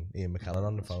watching Ian McKellen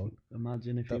on the phone.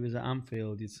 Imagine if he was at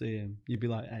Anfield, you'd see him. You'd be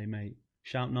like, "Hey, mate,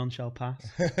 Shout none shall pass.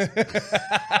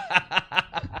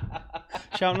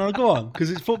 Shout none, go on, because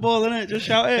it's football, isn't it? Just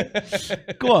shout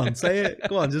it. Go on, say it.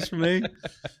 Go on, just for me.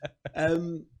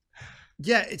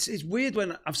 Yeah, it's weird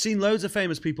when I've seen loads of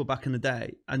famous people back in the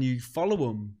day, and you follow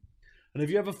them. And have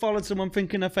you ever followed someone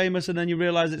thinking they're famous, and then you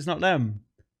realise it's not them?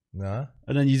 No.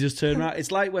 And then you just turn around.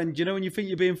 It's like when you think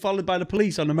you're being followed by the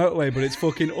police on the motorway, but it's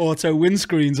fucking auto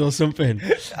windscreens or something.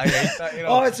 I hate that, you know.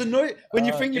 Oh, it's annoying when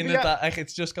you think you're like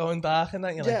it's just going dark and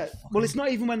that. You're like, well, it's not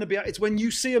even when they're behind. It's when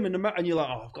you see them in the and you're like,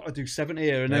 oh, I've got to do 70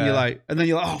 here, and then you're like,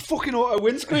 oh, fucking auto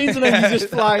windscreens, and then you just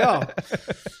fly off.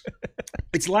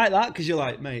 It's like that because you're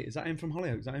like, mate, is that him from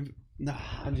Hollyoaks? Is that him? Nah,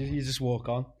 and you just walk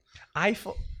on. I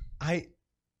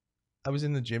was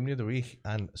in the gym the other week,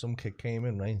 and some kid came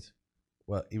in, right?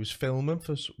 Well, he was filming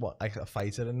for like a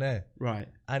fighter in there, right?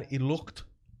 And he looked.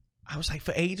 I was like,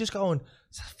 for ages going,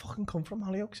 does that fucking come from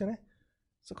Hollyoaks, innit?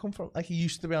 Does it come from like he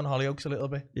used to be on Hollyoaks a little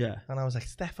bit? Yeah. And I was like,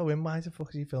 Stefan Wynn, why the fuck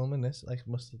is he filming this? Like,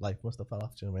 must have fell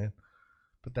off. Do you know what I mean?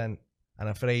 But then,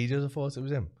 and for ages I thought it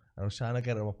was him. I was trying to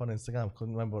get him up on Instagram.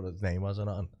 Couldn't remember what his name was or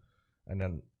nothing. And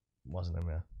then it wasn't him.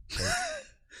 Yeah. So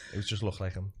it was just looked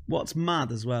like him. What's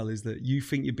mad as well is that you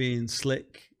think you're being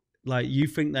slick. Like you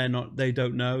think they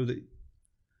don't know that.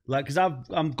 Like, because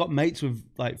I've got mates with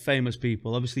like famous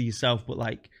people, obviously yourself, but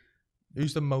like,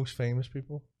 who's the most famous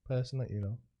person that you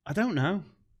know? I don't know.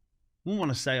 I wouldn't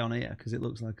want to say on here because it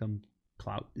looks like I'm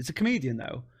clout. It's a comedian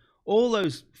though. All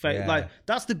those like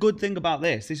that's the good thing about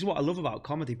this. This is what I love about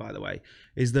comedy, by the way,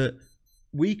 is that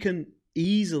we can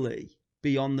easily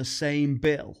be on the same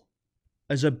bill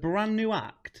as a brand new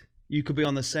act. You could be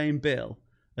on the same bill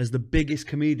as the biggest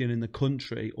comedian in the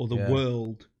country or the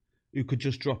world. Who could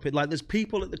just drop it. Like, there's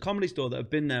people at the Comedy Store that have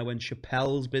been there when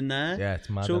Chappelle's been there. Yeah, it's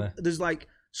mad, so there's like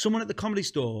someone at the Comedy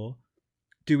Store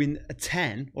doing a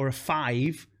 10 or a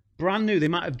 5, brand new. They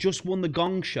might have just won the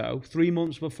Gong Show 3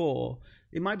 months before.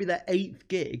 It might be their 8th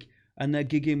gig, and they're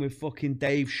gigging with fucking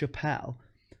Dave Chappelle.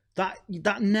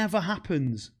 That never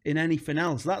happens in anything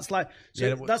else. That's like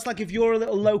that's like if you're a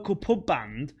little local pub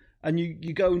band and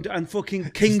you go and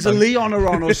fucking Kings of Leon are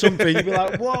on or something, you'd be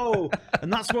like, whoa.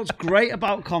 And that's what's great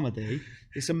about comedy.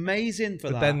 It's amazing for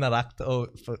that. But then that act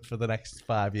for the next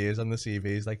 5 years on the CV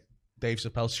is like Dave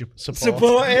Chappelle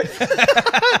supported.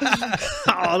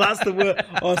 Oh, that's the word.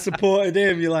 I supported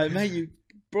him. You're like, mate, you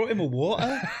brought him a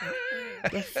water?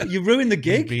 You ruined the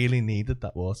gig. He really needed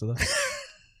that water though.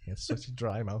 He had such a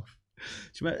dry mouth.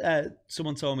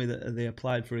 Someone told me that they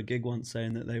applied for a gig once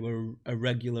saying that they were a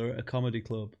regular at a comedy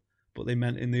club, but they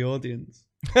meant in the audience.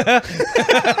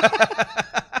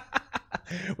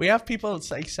 We have people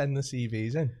like send the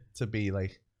CVs in to be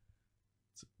like,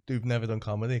 who've never done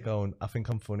comedy, going, I think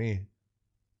I'm funny.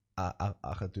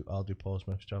 I'll do Paul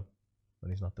Smith's job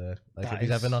when he's not there. Like if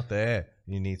he's ever not there,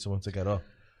 you need someone to get up.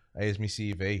 Here's my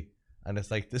CV, and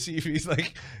it's like the CV's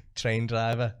like train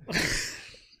driver.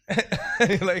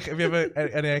 Like, have you ever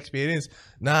any experience?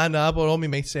 Nah, but all my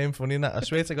mates say I'm funny and that. I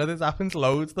swear to God, it happens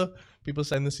loads though. People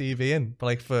send the CV in, but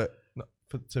like for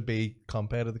to be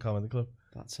compared to the comedy club.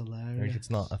 That's hilarious. Like, it's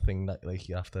not a thing that like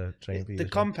you have to train for. The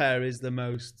compare is the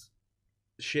most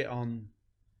shit on.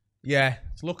 Yeah,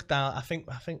 it's looked down. I think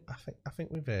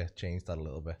we've changed that a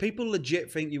little bit. People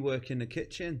legit think you work in the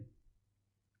kitchen.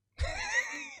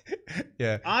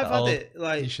 Yeah, I've had it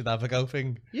like you should have a go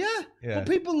thing. Yeah, but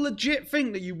people legit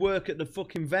think that you work at the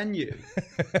fucking venue,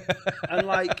 and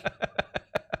like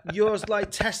you're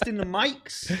like testing the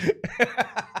mics,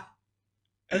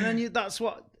 and then that's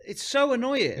what. It's so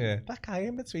annoying. Yeah, that guy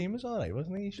in between was alright,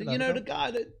 wasn't he? You know the guy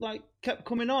that like kept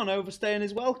coming on, overstaying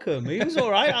his welcome. He was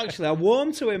alright actually. I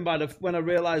warmed to him when I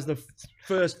realised the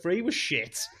first 3 was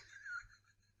shit.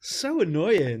 So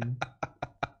annoying.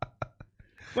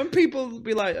 When people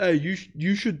be like, "Hey,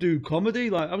 you should do comedy,"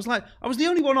 like I was the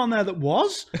only one on there that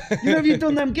was. You know, have you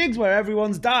done them gigs where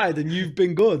everyone's died and you've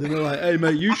been good, and they're like, "Hey,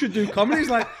 mate, you should do comedy."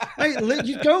 It's like, "Hey,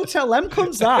 you go tell them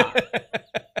cunts that."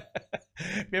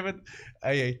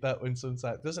 I hate that when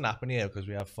sometimes it doesn't happen here because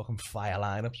we have fucking fire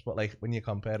lineups, but like when you're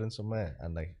comparing somewhere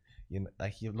and like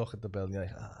you look at the bill and you're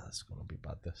like, it's gonna be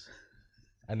bad this,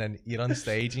 and then you're on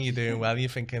stage and you're doing well and you're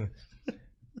thinking,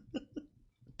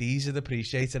 these would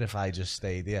appreciate it if I just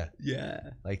stayed here.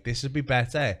 Yeah. Like, this would be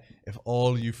better if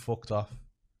all you fucked off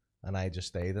and I just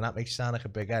stayed. And that makes you sound like a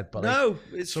big head. But no,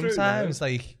 like, it's sometimes true,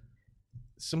 like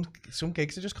some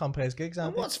gigs are just compares gigs,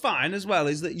 aren't they? What's fine as well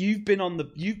is that you've been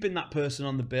that person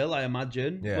on the bill, I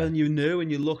imagine. Yeah. When you knew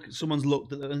and you look, someone's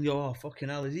looked at it and you go, oh fucking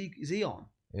hell, is he on?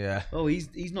 Yeah. Oh,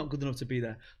 he's not good enough to be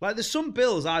there. Like, there's some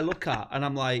bills I look at and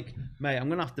I'm like, mate, I'm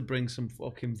gonna have to bring some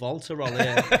fucking Voltarol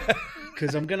here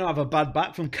because I'm gonna have a bad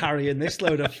back from carrying this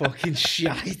load of fucking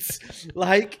shite.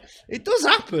 Like, it does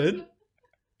happen.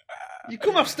 You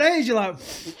come off stage, you're like,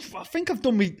 I think I've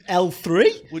done me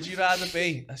L3. Would you rather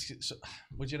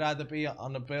be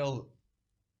on a bill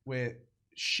with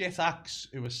shit acts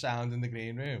who were sound in the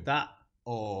green room,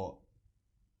 or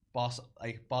boss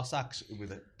acts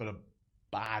with a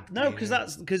bad? No,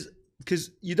 because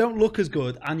you don't look as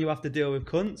good and you have to deal with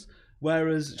cunts.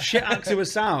 Whereas shit acts who are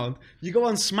sound, you go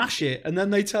on Smash It and then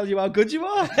they tell you how good you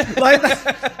are. Like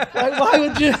why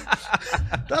would you?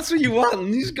 That's what you want.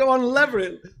 And you just go on and lever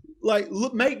it. Like,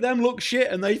 make them look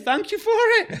shit and they thank you for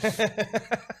it.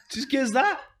 Just gives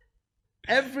that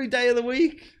every day of the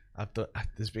week. I've done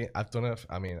it.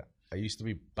 I mean, I used to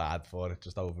be bad for it,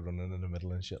 just overrunning in the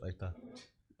middle and shit like that.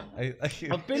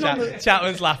 I've been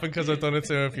Chatman's laughing because I've done it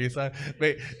to him a few times.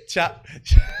 Wait,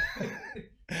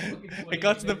 it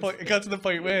got to the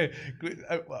point where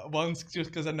once, just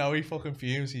because I know he fucking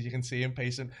fumes, you can see him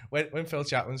pacing. When Phil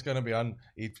Chapman's going to be on,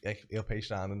 he'll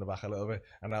pace around in the back a little bit.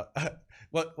 And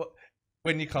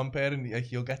when you compare, and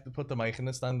you'll get to put the mic in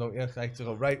the stand, don't you? Like, to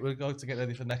go, right, we're going to get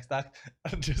ready for the next act.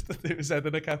 And just to do said,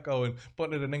 and I kept going,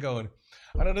 putting it in and going,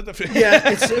 I don't know the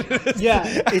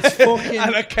it's fucking.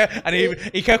 And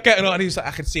he kept getting on, and he was like,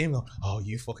 I could see him go, oh,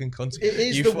 you fucking cunt. It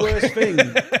is the worst thing.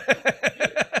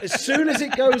 As soon as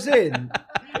it goes in,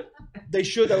 they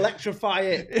should electrify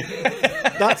it.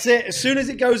 That's it. As soon as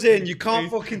it goes in, you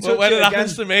can't fucking touch it again. When it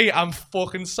happens to me, I'm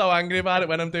fucking so angry about it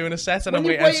when I'm doing a set and I'm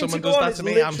waiting and someone does that to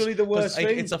me. It's literally the worst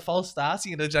thing. It's a false start.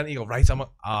 You go, right, I'm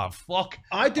like, fuck.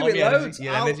 I do it loads.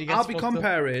 I'll be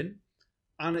comparing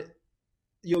and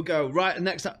you'll go, right, and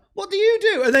next time, what do you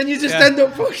do? And then you just end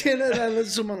up fucking, and then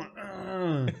there's someone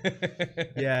like,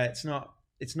 yeah, it's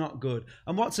not good.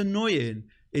 And what's annoying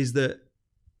is that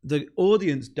the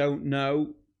audience don't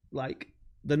know, like,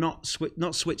 they're not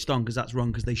switched on, because that's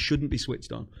wrong, because they shouldn't be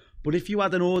switched on. But if you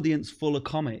had an audience full of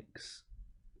comics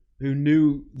who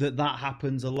knew that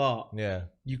happens a lot,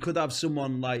 you could have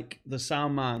someone like the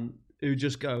sound man who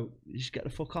just go, you just get the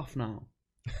fuck off now.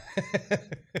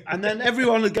 And then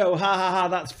everyone would go, ha ha ha,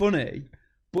 that's funny.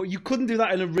 But you couldn't do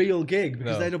that in a real gig,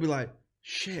 because they'd all be like,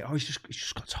 shit, he's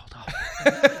just got told off.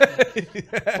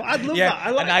 But I'd love that.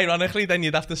 And ironically, then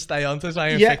you'd have to stay on to try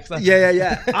and fix that.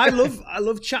 Yeah. I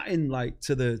love chatting, like,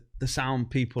 to the sound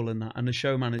people and that, and the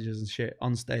show managers and shit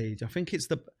on stage. I think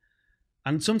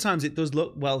and sometimes it does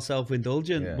look well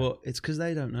self-indulgent, but it's because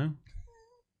they don't know.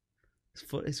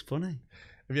 It's funny.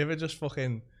 Have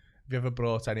you ever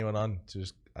brought anyone on to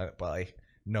just, but like,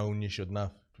 known you shouldn't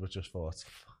have, but just thought,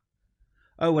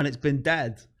 oh, when it's been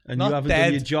dead and not you haven't dead,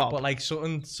 done your job, but like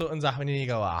something's happening and you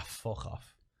go, fuck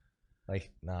off.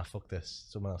 Like, nah, fuck this.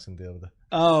 Someone else can deal with it.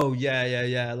 Oh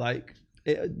yeah. Like,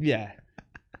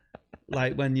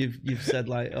 like when you've said,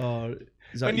 like, oh,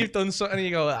 when you've done something and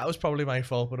you go, that was probably my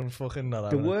fault, but I'm fucking not.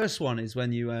 The worst one is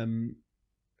when you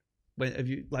have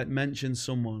you like mentioned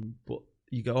someone, but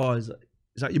you go, oh, is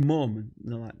that your mum?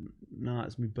 And they're like, no,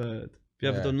 it's my bird. Have you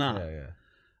ever done that? Yeah.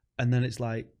 And then it's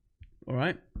like, all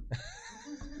right.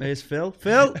 Here's Phil.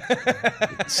 Phil,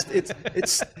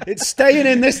 it's staying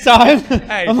in this time.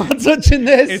 Hey, I'm not touching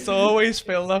this. It's always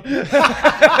Phil though.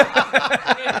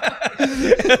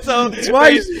 So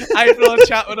I brought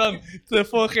Chapman on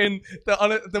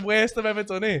the worst I've ever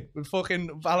done it. With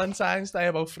fucking Valentine's Day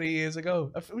about 3 years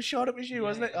ago. I was sure it was you,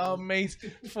 wasn't it? Oh mate,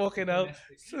 fucking hell,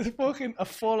 fucking a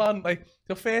full on, like,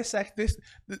 the first sec.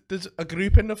 There's a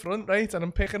group in the front, right, and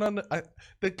I'm picking on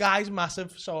the guy's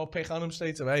massive, so I'll pick on him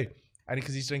straight away. And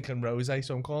because he's drinking rosé,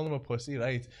 so I'm calling him a pussy,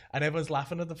 right? And everyone's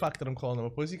laughing at the fact that I'm calling him a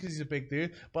pussy because he's a big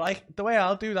dude. But like, the way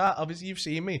I'll do that, obviously you've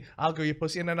seen me. I'll go, you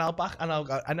pussy, and then I'll back, and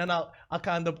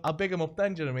I'll big him up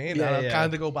then. Do you know what I mean? Yeah, and I'll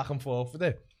kind of go back and forth with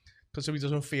it, because so he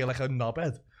doesn't feel like a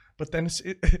knobhead. But then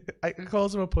I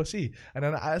calls him a pussy, and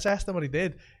then I asked him what he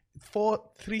did.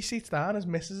 3 seats down, his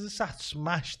missus is sat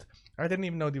smashed. I didn't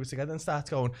even know they were together, and starts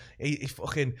going,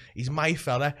 he's my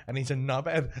fella and he's a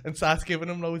knobhead, and starts giving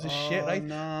him loads of shit, right?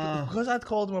 No. Because I'd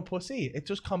called him a pussy, it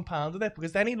just compounded it,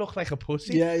 because then he looked like a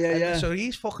pussy. Yeah. So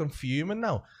he's fucking fuming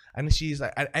now. And she's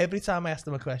like, and every time I asked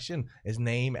him a question, his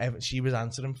name, she was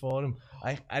answering for him.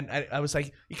 I was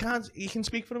like, he can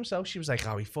speak for himself. She was like,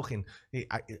 oh,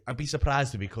 I'd be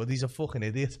surprised if he could. He's a fucking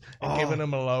idiot. And giving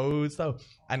him loads though.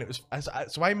 And it was,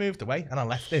 so I moved away and I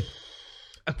left it.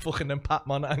 And fucking then Pat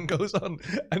Monahan goes on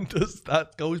and does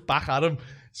that, goes back at him,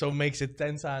 so makes it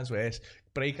 10 times worse.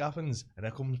 Break happens, and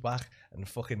it comes back, and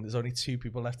fucking there's only 2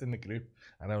 people left in the group,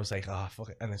 and I was like, oh fuck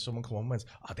it. And then someone come on and went,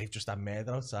 oh, they've just had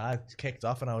murder outside, it's kicked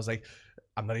off, and I was like,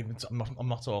 I'm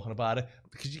not talking about it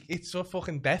because it's so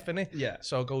fucking deaf, innit? Yeah.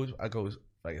 So I goes,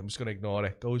 like, I'm just gonna ignore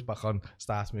it. Goes back on,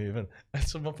 starts moving, and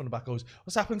someone from the back goes,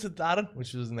 "What's happened to Darren?"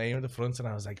 Which was the name of the front, and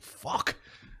I was like, "Fuck."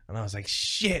 And I was like,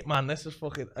 shit, man, this is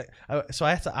fucking... So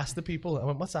I had to ask the people, I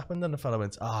went, what's happened? And the fella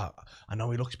went, I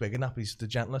know he looks big enough, he's the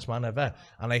gentlest man ever.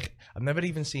 And, like, I've never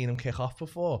even seen him kick off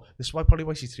before. This is probably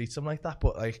why she treats him like that,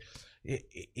 but, like,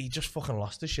 he just fucking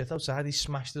lost his shit outside. He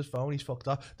smashed his phone, he's fucked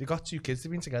up. They got 2 kids,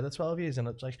 they've been together 12 years, and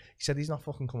it's like, he said he's not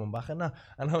fucking coming back and that.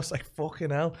 And I was like,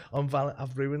 fucking hell,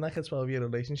 I've ruined, like, a 12-year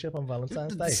relationship on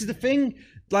Valentine's Day. This is the thing,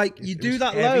 like, you do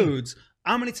that heavy. Loads.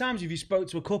 How many times have you spoke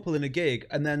to a couple in a gig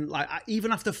and then, like,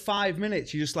 even after 5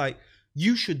 minutes, you're just like,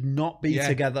 you should not be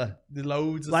together. The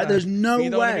loads of like, there's no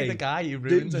way the guy who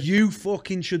ruins it. You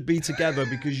fucking should be together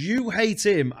because you hate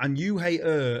him and you hate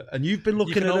her and you've been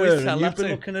looking at her and you've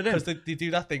been looking at him. Because they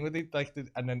do that thing with it, like,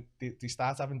 and then they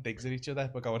start having digs at each other,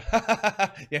 but going, yeah,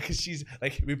 because she's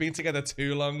like, we've been together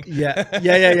too long. Yeah.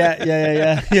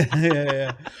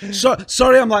 So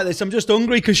sorry, I'm like this. I'm just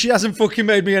hungry because she hasn't fucking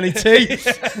made me any tea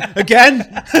again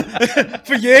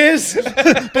for years.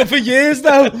 But for years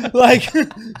though, like.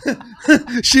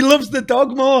 She loves the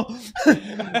dog more.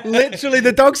 Literally,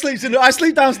 the dog sleeps in. I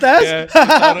sleep downstairs. Yeah, it's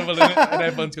horrible, isn't it? And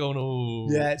everyone's going, oh.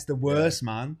 Yeah, it's the worst,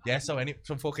 man. Yeah. So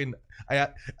fucking, I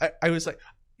was like,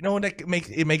 you know, when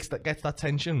it gets that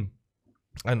tension,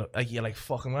 and you're like,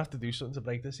 fuck, I'm gonna have to do something to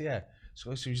break this. Yeah.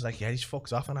 So she's like, yeah, he's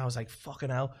fucked off, and I was like, fucking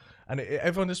hell, and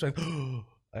everyone just went.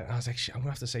 I was like, shit, I'm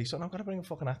gonna have to say something. I've got to bring a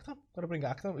fucking actor. I've got to bring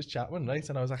an actor. It was Chapman, right?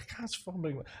 And I was like, I can't fucking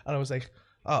bring. And I was like,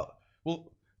 oh,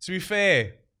 well, to be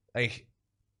fair. Like,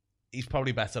 he's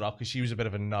probably better off because she was a bit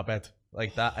of a knobhead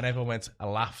like that. And everyone went, I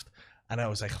laughed. And I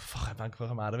was like, fuck,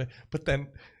 I'm out of it. But then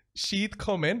she'd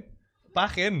come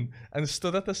back in, and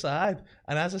stood at the side.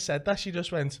 And as I said that, she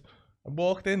just went and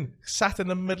walked in, sat in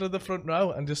the middle of the front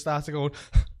row, and just started going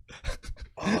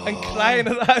and crying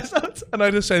her eyes out. And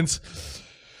I just went,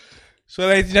 so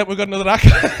ladies and gentlemen, we've got another actor.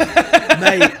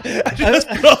 Mate. I just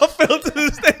brought Phil to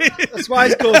the stage. That's why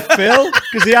he's called Phil,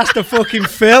 because he has to fucking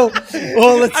Phil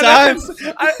all the time.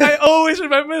 I always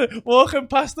remember walking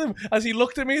past him as he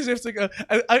looked at me as if to go,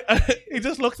 he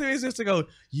just looked at me as if to go,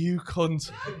 you cunt.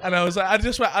 And I was like,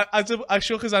 I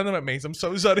shook his hand and went, mate, I'm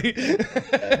so sorry.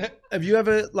 Have you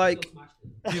ever, like...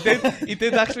 He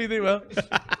did actually do well.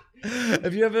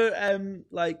 Have you ever,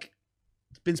 like,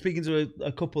 been speaking to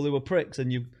a couple who were pricks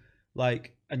and you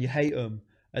hate them,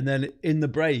 and then in the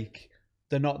break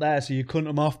they're not there, so you cut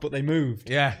them off, but they moved?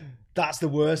 Yeah, that's the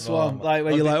worst one. Like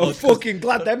where you're like, oh, fucking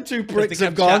glad them 2 pricks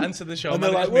have gone. To the show, and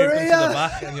they're like, we're here. To the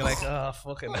back, and you're like, oh,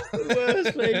 fucking. The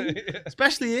worst thing,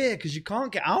 especially here, because you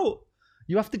can't get out.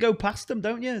 You have to go past them,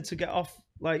 don't you, to get off?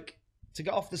 Like, to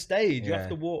get off the stage, you have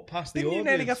to walk past the audience. You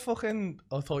nearly get fucking.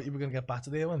 I thought you were gonna get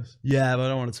battered here once. Yeah, but I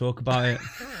don't want to talk about it.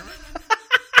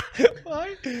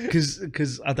 Why?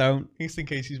 Because I don't. Just in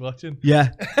case he's watching.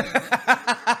 Yeah.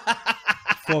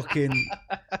 Fucking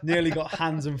nearly got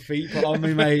hands and feet put on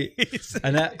me, mate.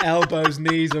 And elbows,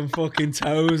 knees, and fucking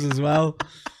toes as well.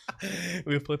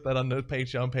 We'll put that on the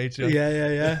Patreon.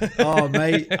 Yeah. Oh,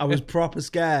 mate, I was proper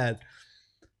scared.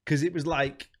 Because it was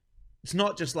like, it's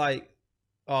not just like,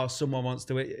 oh, someone wants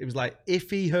to. It was like, if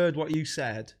he heard what you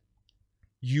said,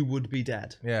 you would be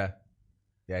dead. Yeah.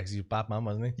 Yeah, because he's a bad man,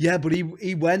 wasn't he? Yeah, but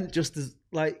he went just as,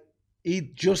 like, he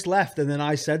just left, and then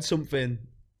I said something.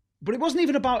 But it wasn't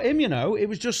even about him, you know. It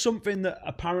was just something that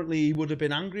apparently he would have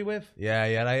been angry with.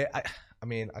 Yeah. I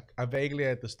mean, I vaguely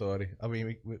heard the story. I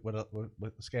mean, we're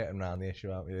skating around the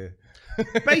issue, aren't we?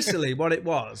 Basically, what it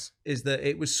was is that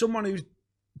it was someone who's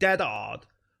dead hard,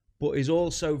 but is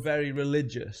also very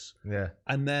religious. Yeah.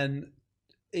 And then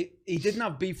he didn't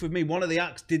have beef with me. One of the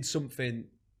acts did something,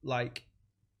 like,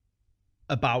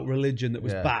 about religion that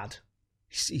was bad.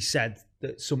 He said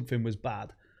that something was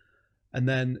bad. And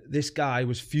then this guy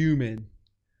was fuming,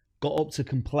 got up to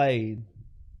complain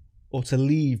or to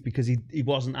leave because he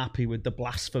wasn't happy with the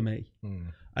blasphemy.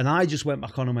 And I just went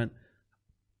back on and went,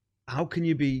 how can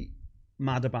you be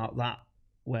mad about that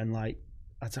when, like,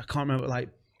 I can't remember, like,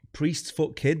 priests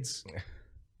fuck kids?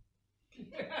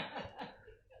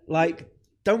 Like,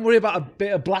 don't worry about a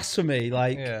bit of blasphemy.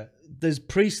 Like, there's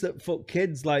priests that fuck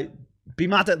kids. Like, be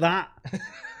mad at that.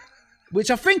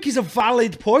 Which I think is a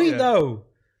valid point, though.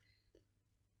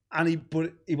 And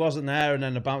but he wasn't there, and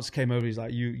then the bouncer came over. He's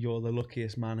like, "You're the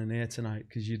luckiest man in here tonight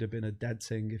because you'd have been a dead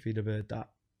thing if he'd have heard that."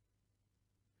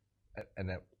 And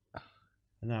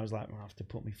I was like, "I have to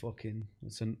put me fucking." I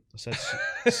said,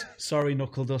 "Sorry,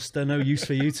 knuckle duster, no use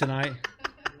for you tonight."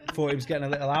 Thought he was getting a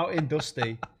little outing,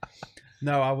 Dusty.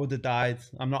 No, I would have died.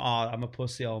 I'm not hard. I'm a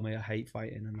pussy, old me. I hate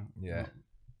fighting and that. Yeah,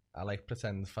 I like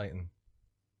pretend fighting.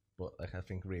 but like I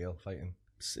think real fighting.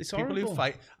 It's People horrible. who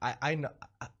fight, I know,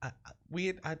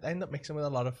 I end up mixing with a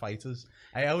lot of fighters.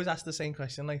 I always ask the same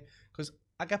question, like, because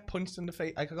I get punched in the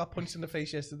face. Like I got punched in the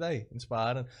face yesterday in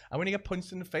sparring, and when you get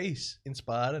punched in the face in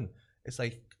sparring, it's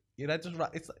like your head just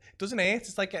it doesn't hurt.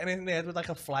 It's like getting in the head with like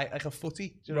a footy.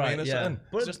 Do you know what I mean? Or something.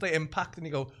 But it's just like impact, and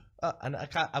you go, and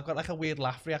I've got like a weird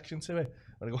laugh reaction to it.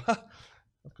 When I go,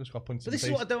 I've just got punched in the face. This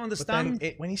is what I don't understand. But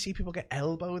then when you see people get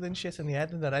elbowed and shit in the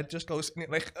head, and their head just goes, and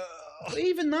you're like, But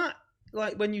even that.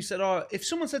 Like when you said, "Oh, if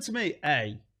someone said to me,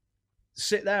 hey,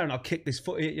 sit there and I'll kick this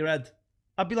footy at your head,"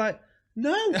 I'd be like,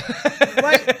 "No,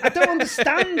 like I don't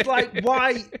understand. Like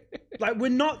why? Like we're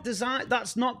not designed.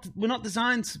 We're not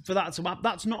designed for that to happen.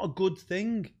 That's not a good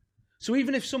thing. So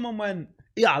even if someone went,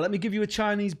 yeah, let me give you a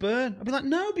Chinese burn, I'd be like,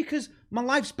 no, because my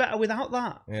life's better without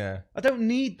that. yeah. I don't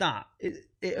need that.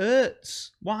 It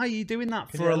hurts. Why are you doing that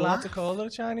Can for you a allowed laugh? to call it a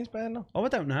Chinese burn now? Oh, I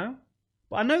don't know.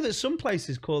 But I know that some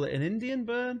places call it an Indian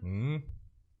burn.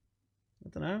 I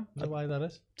don't know. Is that why that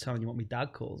is? Telling you what my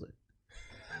dad calls it.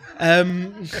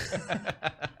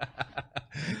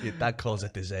 Your dad calls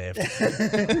it deserved.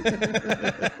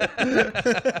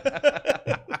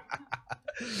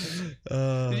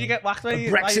 Did you get whacked when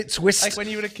you Brexit twist? Like when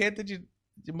you were a kid, did your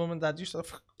mum and dad used to?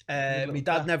 My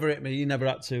dad never hit me. He never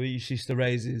had to. He used to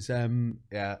raise his. Yeah.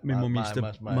 My mum used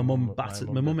to. My mum battered.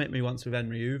 My mum did. hit me once with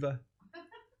Henry Hoover.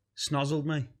 Snozzled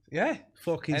me. Yeah.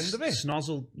 Fucking End of it?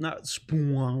 snozzled.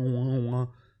 No,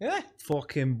 Yeah.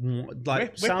 fucking like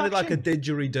Whip sounded like a action.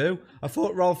 didgeridoo. I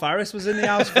thought Rolf Harris was in the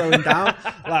house throwing down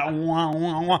like wah,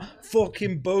 wah, wah,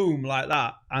 fucking boom like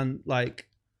that, and like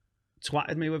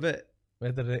twatted me with it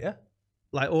Where did it hit you?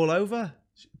 like all over.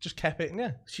 Just kept hitting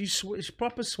you. She's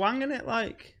proper swanging it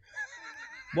like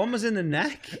one was in the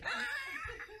neck.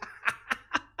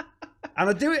 And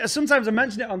I do it. Sometimes I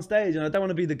mention it on stage, and I don't want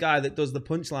to be the guy that does the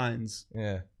punchlines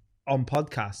Yeah. on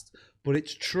podcast, but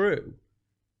it's true.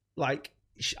 Like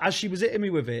as she was hitting me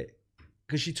with it,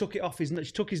 because she took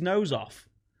his nose off.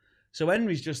 So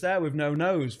Henry's just there with no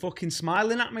nose, fucking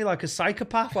smiling at me like a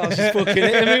psychopath while she's fucking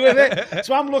hitting me with it.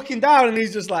 So I'm looking down, and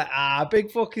he's just like, big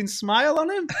fucking smile on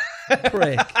him,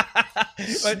 prick.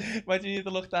 Imagine you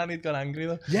look down, he'd gone angry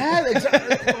though. Yeah,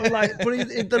 exactly. Like, but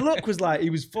the look was like he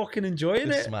was fucking enjoying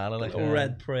Just it. smiling like Little a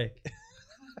red prick.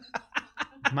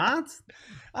 Mad.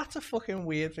 That's a fucking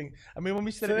weird thing. I mean, when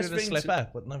we said it First with a thing to- slipper,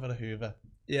 but never a Hoover.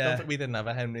 Yeah. Don't think we didn't have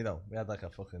a Henry though. We had like a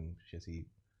fucking shitty.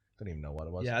 Don't even know what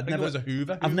it was. Yeah, I I'd think never- it was a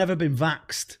Hoover. I've never been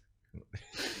vaxxed.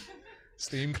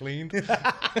 Steam cleaned.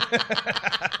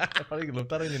 I probably love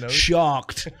that on your nose.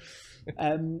 Shocked.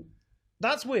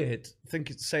 That's weird.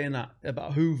 Saying that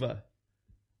about Hoover.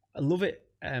 I love it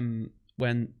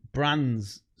when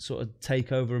brands sort of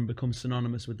take over and become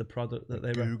synonymous with the product that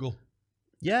they Google.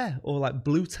 Yeah, or like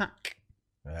Blue Tack,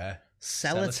 Yeah.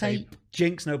 Sellotape,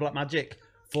 Jinx, No Black Magic.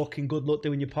 Fucking good luck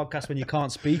doing your podcast when you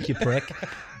can't speak, you prick.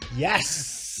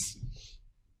 Yes.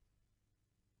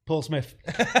 Paul Smith.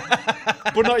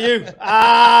 But not you.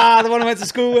 The one I went to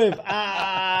school with.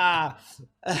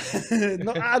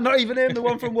 Not even him, the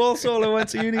one from Walsall I went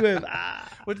to uni with.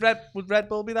 Would Red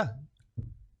Bull be that?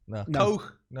 No. No.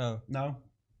 Coke? No. No.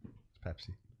 It's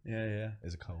Pepsi. Yeah.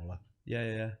 It's a cola.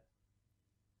 Yeah.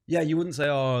 Yeah, you wouldn't say,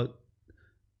 well,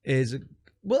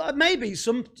 maybe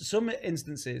some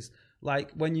instances,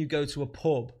 like when you go to a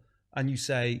pub and you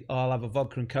say, I'll have a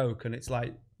vodka and Coke, and it's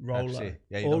like roller. Pepsi.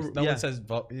 Yeah, Or- no one says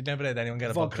you never heard anyone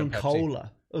get a vodka and Pepsi.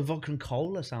 cola. A vodka and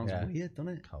cola sounds Yeah. weird, doesn't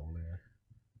it? Cola, yeah.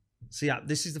 See,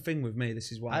 this is the thing with me.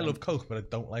 This is why I love Coke, but I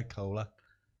don't like cola.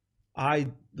 I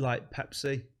like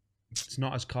Pepsi. It's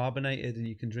not as carbonated, and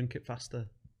you can drink it faster.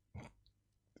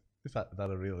 Is that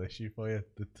a real issue for you?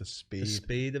 The speed. The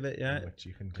speed of it, yeah. in which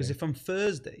you can Because drink? if I'm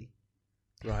thirsty,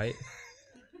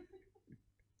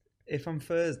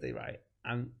 right,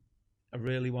 and I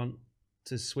really want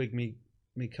to swig me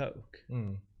Coke,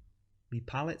 me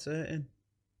palate's hurting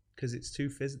because it's too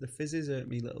fizz. The fizzes hurt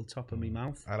me little top of me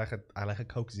mouth. I like a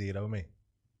Coke Zero, me.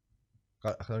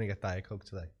 I can only get Diet Coke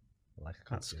today. I like a Coke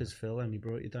That's Zero. because Phil only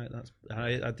brought you down.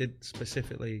 I did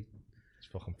specifically. He's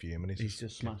fucking fuming. He's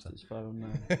just smashed his phone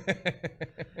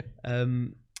now.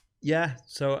 Yeah,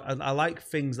 so I like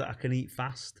things that I can eat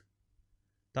fast.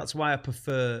 That's why I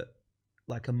prefer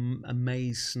like a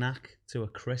maize snack to a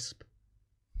crisp.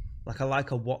 Like I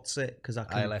like a what's it because I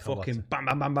can like a fucking bam,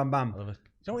 bam, bam, bam, bam. You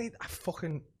know what I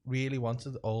fucking really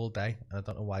wanted all day, and I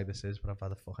don't know why this is, but I've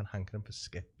had a fucking hankering for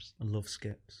Skips. I love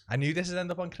Skips. I knew this would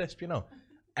end up on crisp, you know.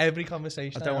 Every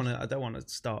conversation. I don't want to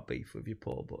start beef with you,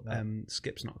 Paul, but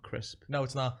Skip's not crisp. No,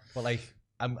 it's not. But like,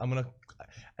 I'm gonna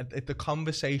the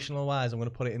conversational wise. I'm gonna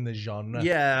put it in the genre.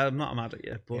 Yeah, I'm not mad at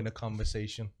you, but In a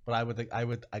conversation, but I would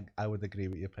agree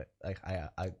with you. Like I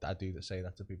do say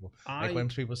that to people. Like when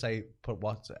people say put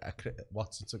what's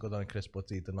it's a good on a crisp, but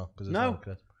they're not because it's not a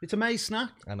crisp. It's a maize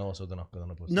snack. And also they're not good on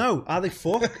a butty. No, are they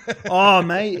fuck? Oh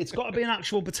mate, it's got to be an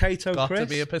actual potato Got crisp. to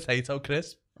be a potato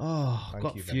crisp. Oh, Thank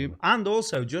got you a very few, much. and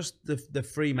also just the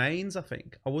free mains. I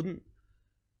think I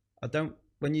don't.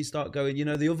 When you start going, you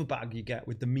know, the other bag you get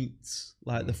with the meats,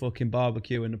 like the fucking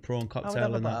barbecue and the prawn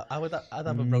cocktail and that. I'd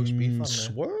have a roast beef on there.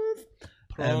 Swerve.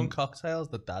 Prawn cocktails,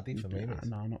 the daddy for me.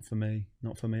 No, not for me.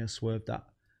 Not for me. I swerved that.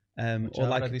 Or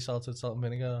like ready salted salt and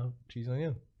vinegar, cheese and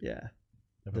onion. Yeah.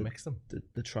 Never mix them.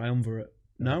 The triumvirate.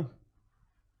 No.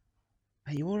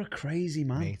 Hey, you're a crazy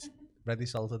man. Mate, ready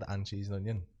salted and cheese and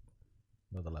onion.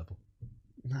 Another level.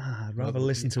 Nah, I'd rather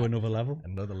listen to Another Level.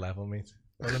 Another level, mate.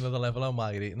 Put another level on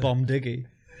while you're eating it. Bomb diggy.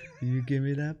 You give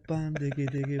me that bomb diggy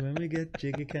diggy when we get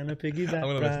jiggy, can I piggyback? I'm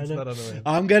going to listen to that on the way.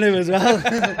 I'm going to as well.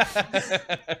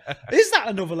 Is that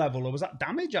Another Level or was that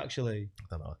Damage actually? I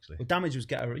don't know actually. Well, Damage was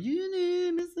Get a You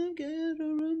name is the Get a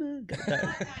Roman.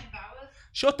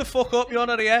 Shut the fuck up, you're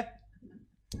not here.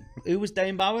 Who was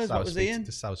Dane Bowers? What was he in?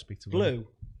 The South speak to Blue.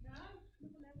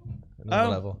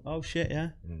 Another level. Oh shit, yeah.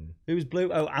 Who was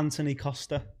Blue? Oh, Anthony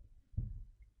Costa.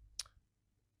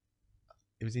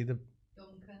 It was either.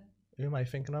 Duncan. Who am I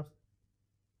thinking of?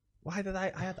 Why did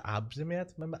I had abs in my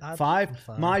head? Remember abs? Five.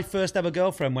 My first ever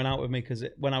girlfriend went out with me because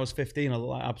when I was 15, I looked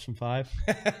like abs from Five.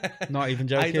 Not even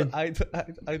joking. I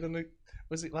don't know.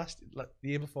 Was it the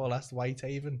year before last?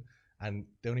 Whitehaven, and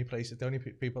the only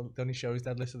shows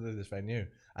that listed at this venue.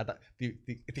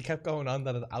 They kept going on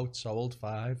that it outsold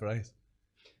Five, right?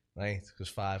 Right, because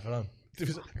Five are on.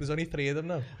 There's only 3 of them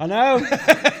now. I know.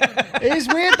 It is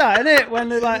weird that, isn't it? When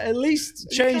they like at least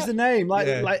change the name,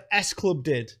 like S Club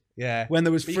did. Yeah. When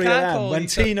there was 3 of them. When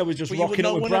Tina was just rocking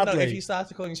it with Bradley. If you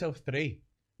started calling yourself 3,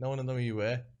 no one would know who you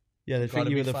were. Yeah, they think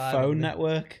you were the phone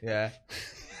network. Yeah.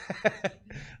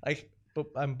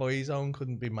 But Boys Own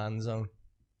couldn't be Man's Own.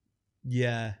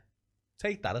 Yeah.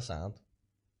 Take that as sound.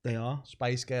 They are.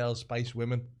 Spice Girls, Spice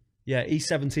Women. Yeah,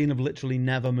 E17 have literally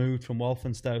never moved from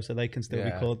Walthamstow, so they can still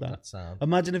record that. Sound.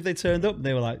 Imagine if they turned up and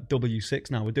they were like, W6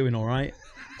 now, we're doing all right.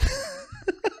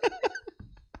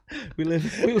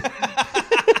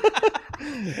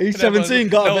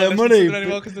 E17 got a bit of money,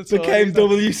 became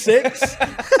W6.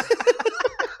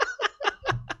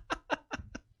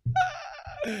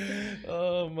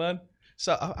 Oh, man.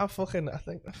 So I think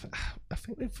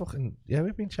we've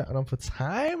been chatting on for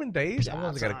time and days. I'm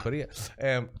going to get a curry.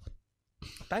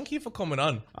 Thank you for coming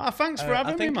on. Thanks for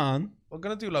having me, man. We're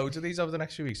going to do loads of these over the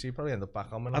next few weeks, so you probably end up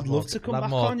back on. I'd love to come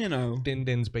back on, you know.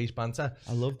 Din-Din's Bass Banter.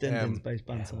 I love Din-Din's Bass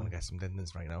Banter. I want to get some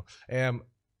Din-Dins right now.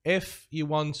 If you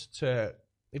want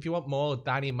more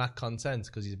Danny Mac content,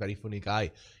 because he's a very funny guy,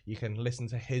 you can listen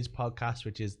to his podcast,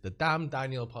 which is the Damn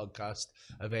Daniel Podcast,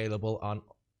 available on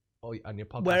your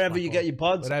podcast wherever you get your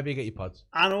pods. Wherever you get your pods.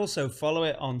 And also follow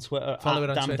it on Twitter. Follow it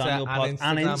on Damn Twitter Daniel Pod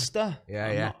and Insta.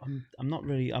 Yeah, I'm not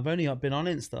really. I've only been on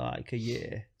Insta like a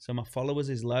year, so my followers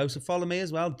is low. So follow me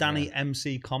as well, Danny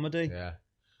MC Comedy. Yeah,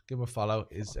 give him a follow.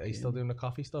 Is he still doing the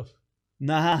coffee stuff?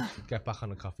 Nah. Get back on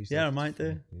the coffee stuff. Yeah, I might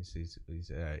do. He's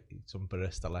some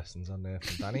barista lessons on there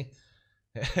from Danny.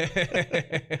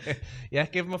 Yeah,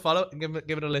 give him a follow, give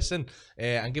it a listen,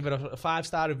 and give it a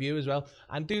 5-star review as well,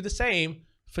 and do the same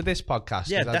for this podcast.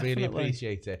 Yeah, I really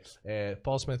appreciate it.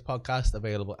 Paul Smith Podcast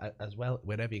available as well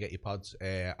wherever you get your pods,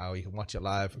 or you can watch it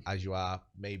live as you are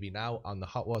maybe now on the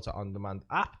Hot Water On Demand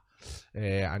app,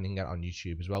 and you can get it on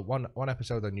YouTube as well. One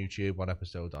episode on YouTube, 1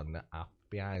 episode on the app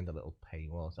behind the little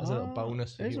paywall. So that's a little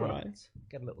bonus. It's right.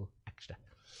 Get a little extra.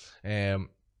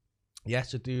 Yeah,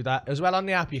 so do that as well on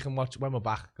the app. You can watch when we're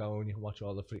back going. You can watch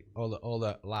all the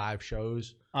live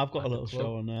shows. I've got a little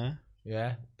show on there.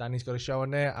 Yeah, Danny's got a show on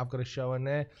there. I've got a show on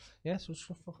there. Yeah, so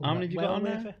how many have you got on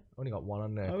there? Only got 1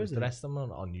 on there. Oh, is the rest of them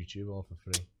are on YouTube all for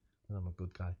free. I'm a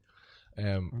good guy. I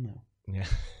know. Yeah.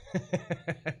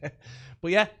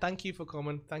 But yeah, thank you for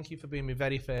coming. Thank you for being my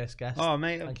very first guest. Oh,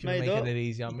 mate, thank you for making it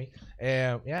easy on me.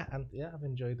 I've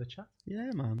enjoyed the chat. Yeah,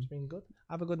 man. It's been good.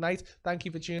 Have a good night. Thank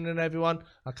you for tuning in, everyone.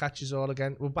 I'll catch you all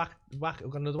again. We're back. We've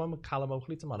got another one with Callum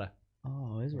Oakley tomorrow.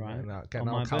 Oh, is right. Getting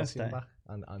on our my calcium birthday. back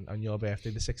on your birthday,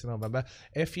 the 6th of November.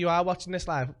 If you are watching this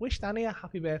live, wish Danny a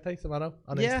happy birthday tomorrow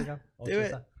on Instagram. Do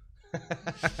it.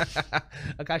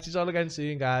 I'll catch you all again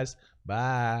soon, guys.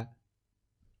 Bye.